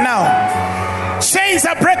breaking right now.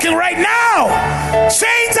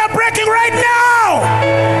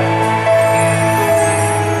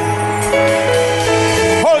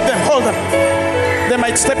 Hold them. They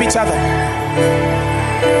might step each other.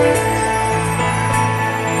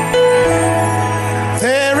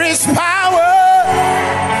 There is power.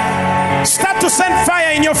 Start to send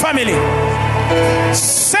fire in your family.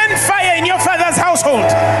 Send fire in your father's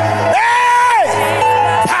household. Hey!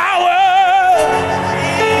 Power.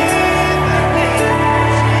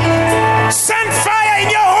 Send fire in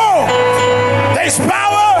your home. There is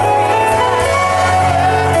power.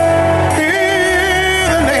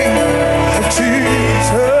 In the name of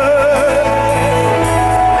Jesus.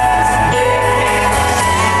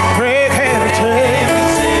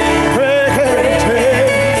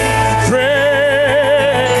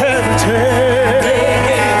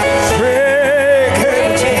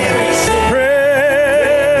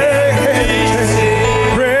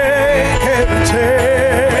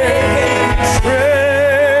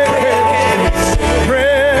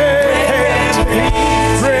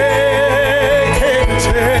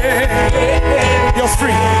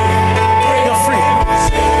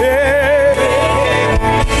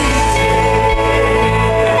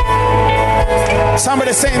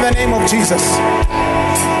 Somebody say, in the name of Jesus,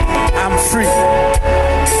 I'm free.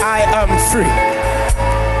 I am free.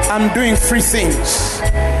 I'm doing free things.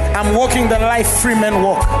 I'm walking the life free men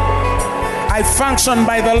walk. I function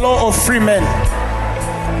by the law of free men.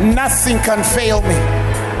 Nothing can fail me.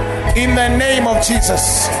 In the name of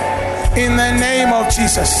Jesus. In the name of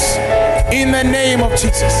Jesus. In the name of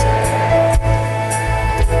Jesus.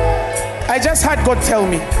 I just had God tell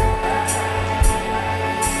me,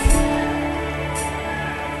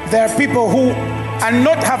 there are people who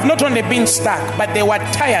have not only been stuck, but they were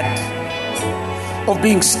tired of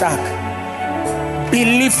being stuck.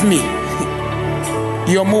 Believe me,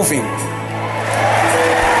 you're moving.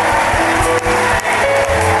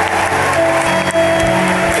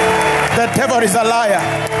 The devil is a liar.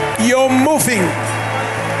 You're moving.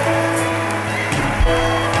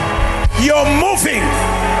 You're moving.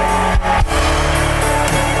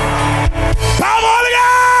 Power of the Holy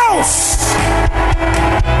Ghost.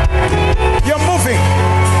 You're moving.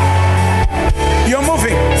 You're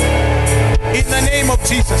moving. In the name of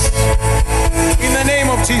Jesus. In the name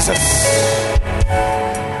of Jesus.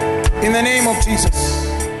 In the name of Jesus.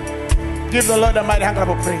 Give the Lord a mighty hand clap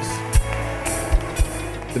of praise.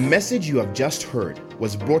 The message you have just heard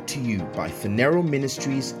was brought to you by Phaneroo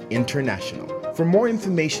Ministries International. For more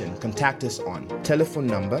information, contact us on telephone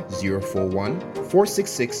number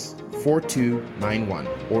 041-466-4291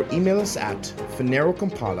 or email us at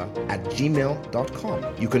phanerokampala@gmail.com.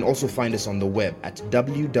 You can also find us on the web at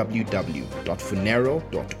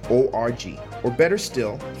www.phaneroo.org. Or better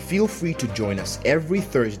still, feel free to join us every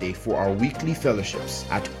Thursday for our weekly fellowships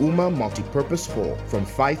at Uma Multipurpose Hall from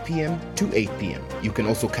 5 p.m. to 8 p.m. You can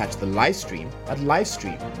also catch the live stream at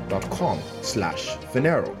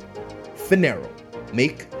livestream.com/Phaneroo. Phaneroo,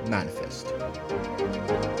 make manifest.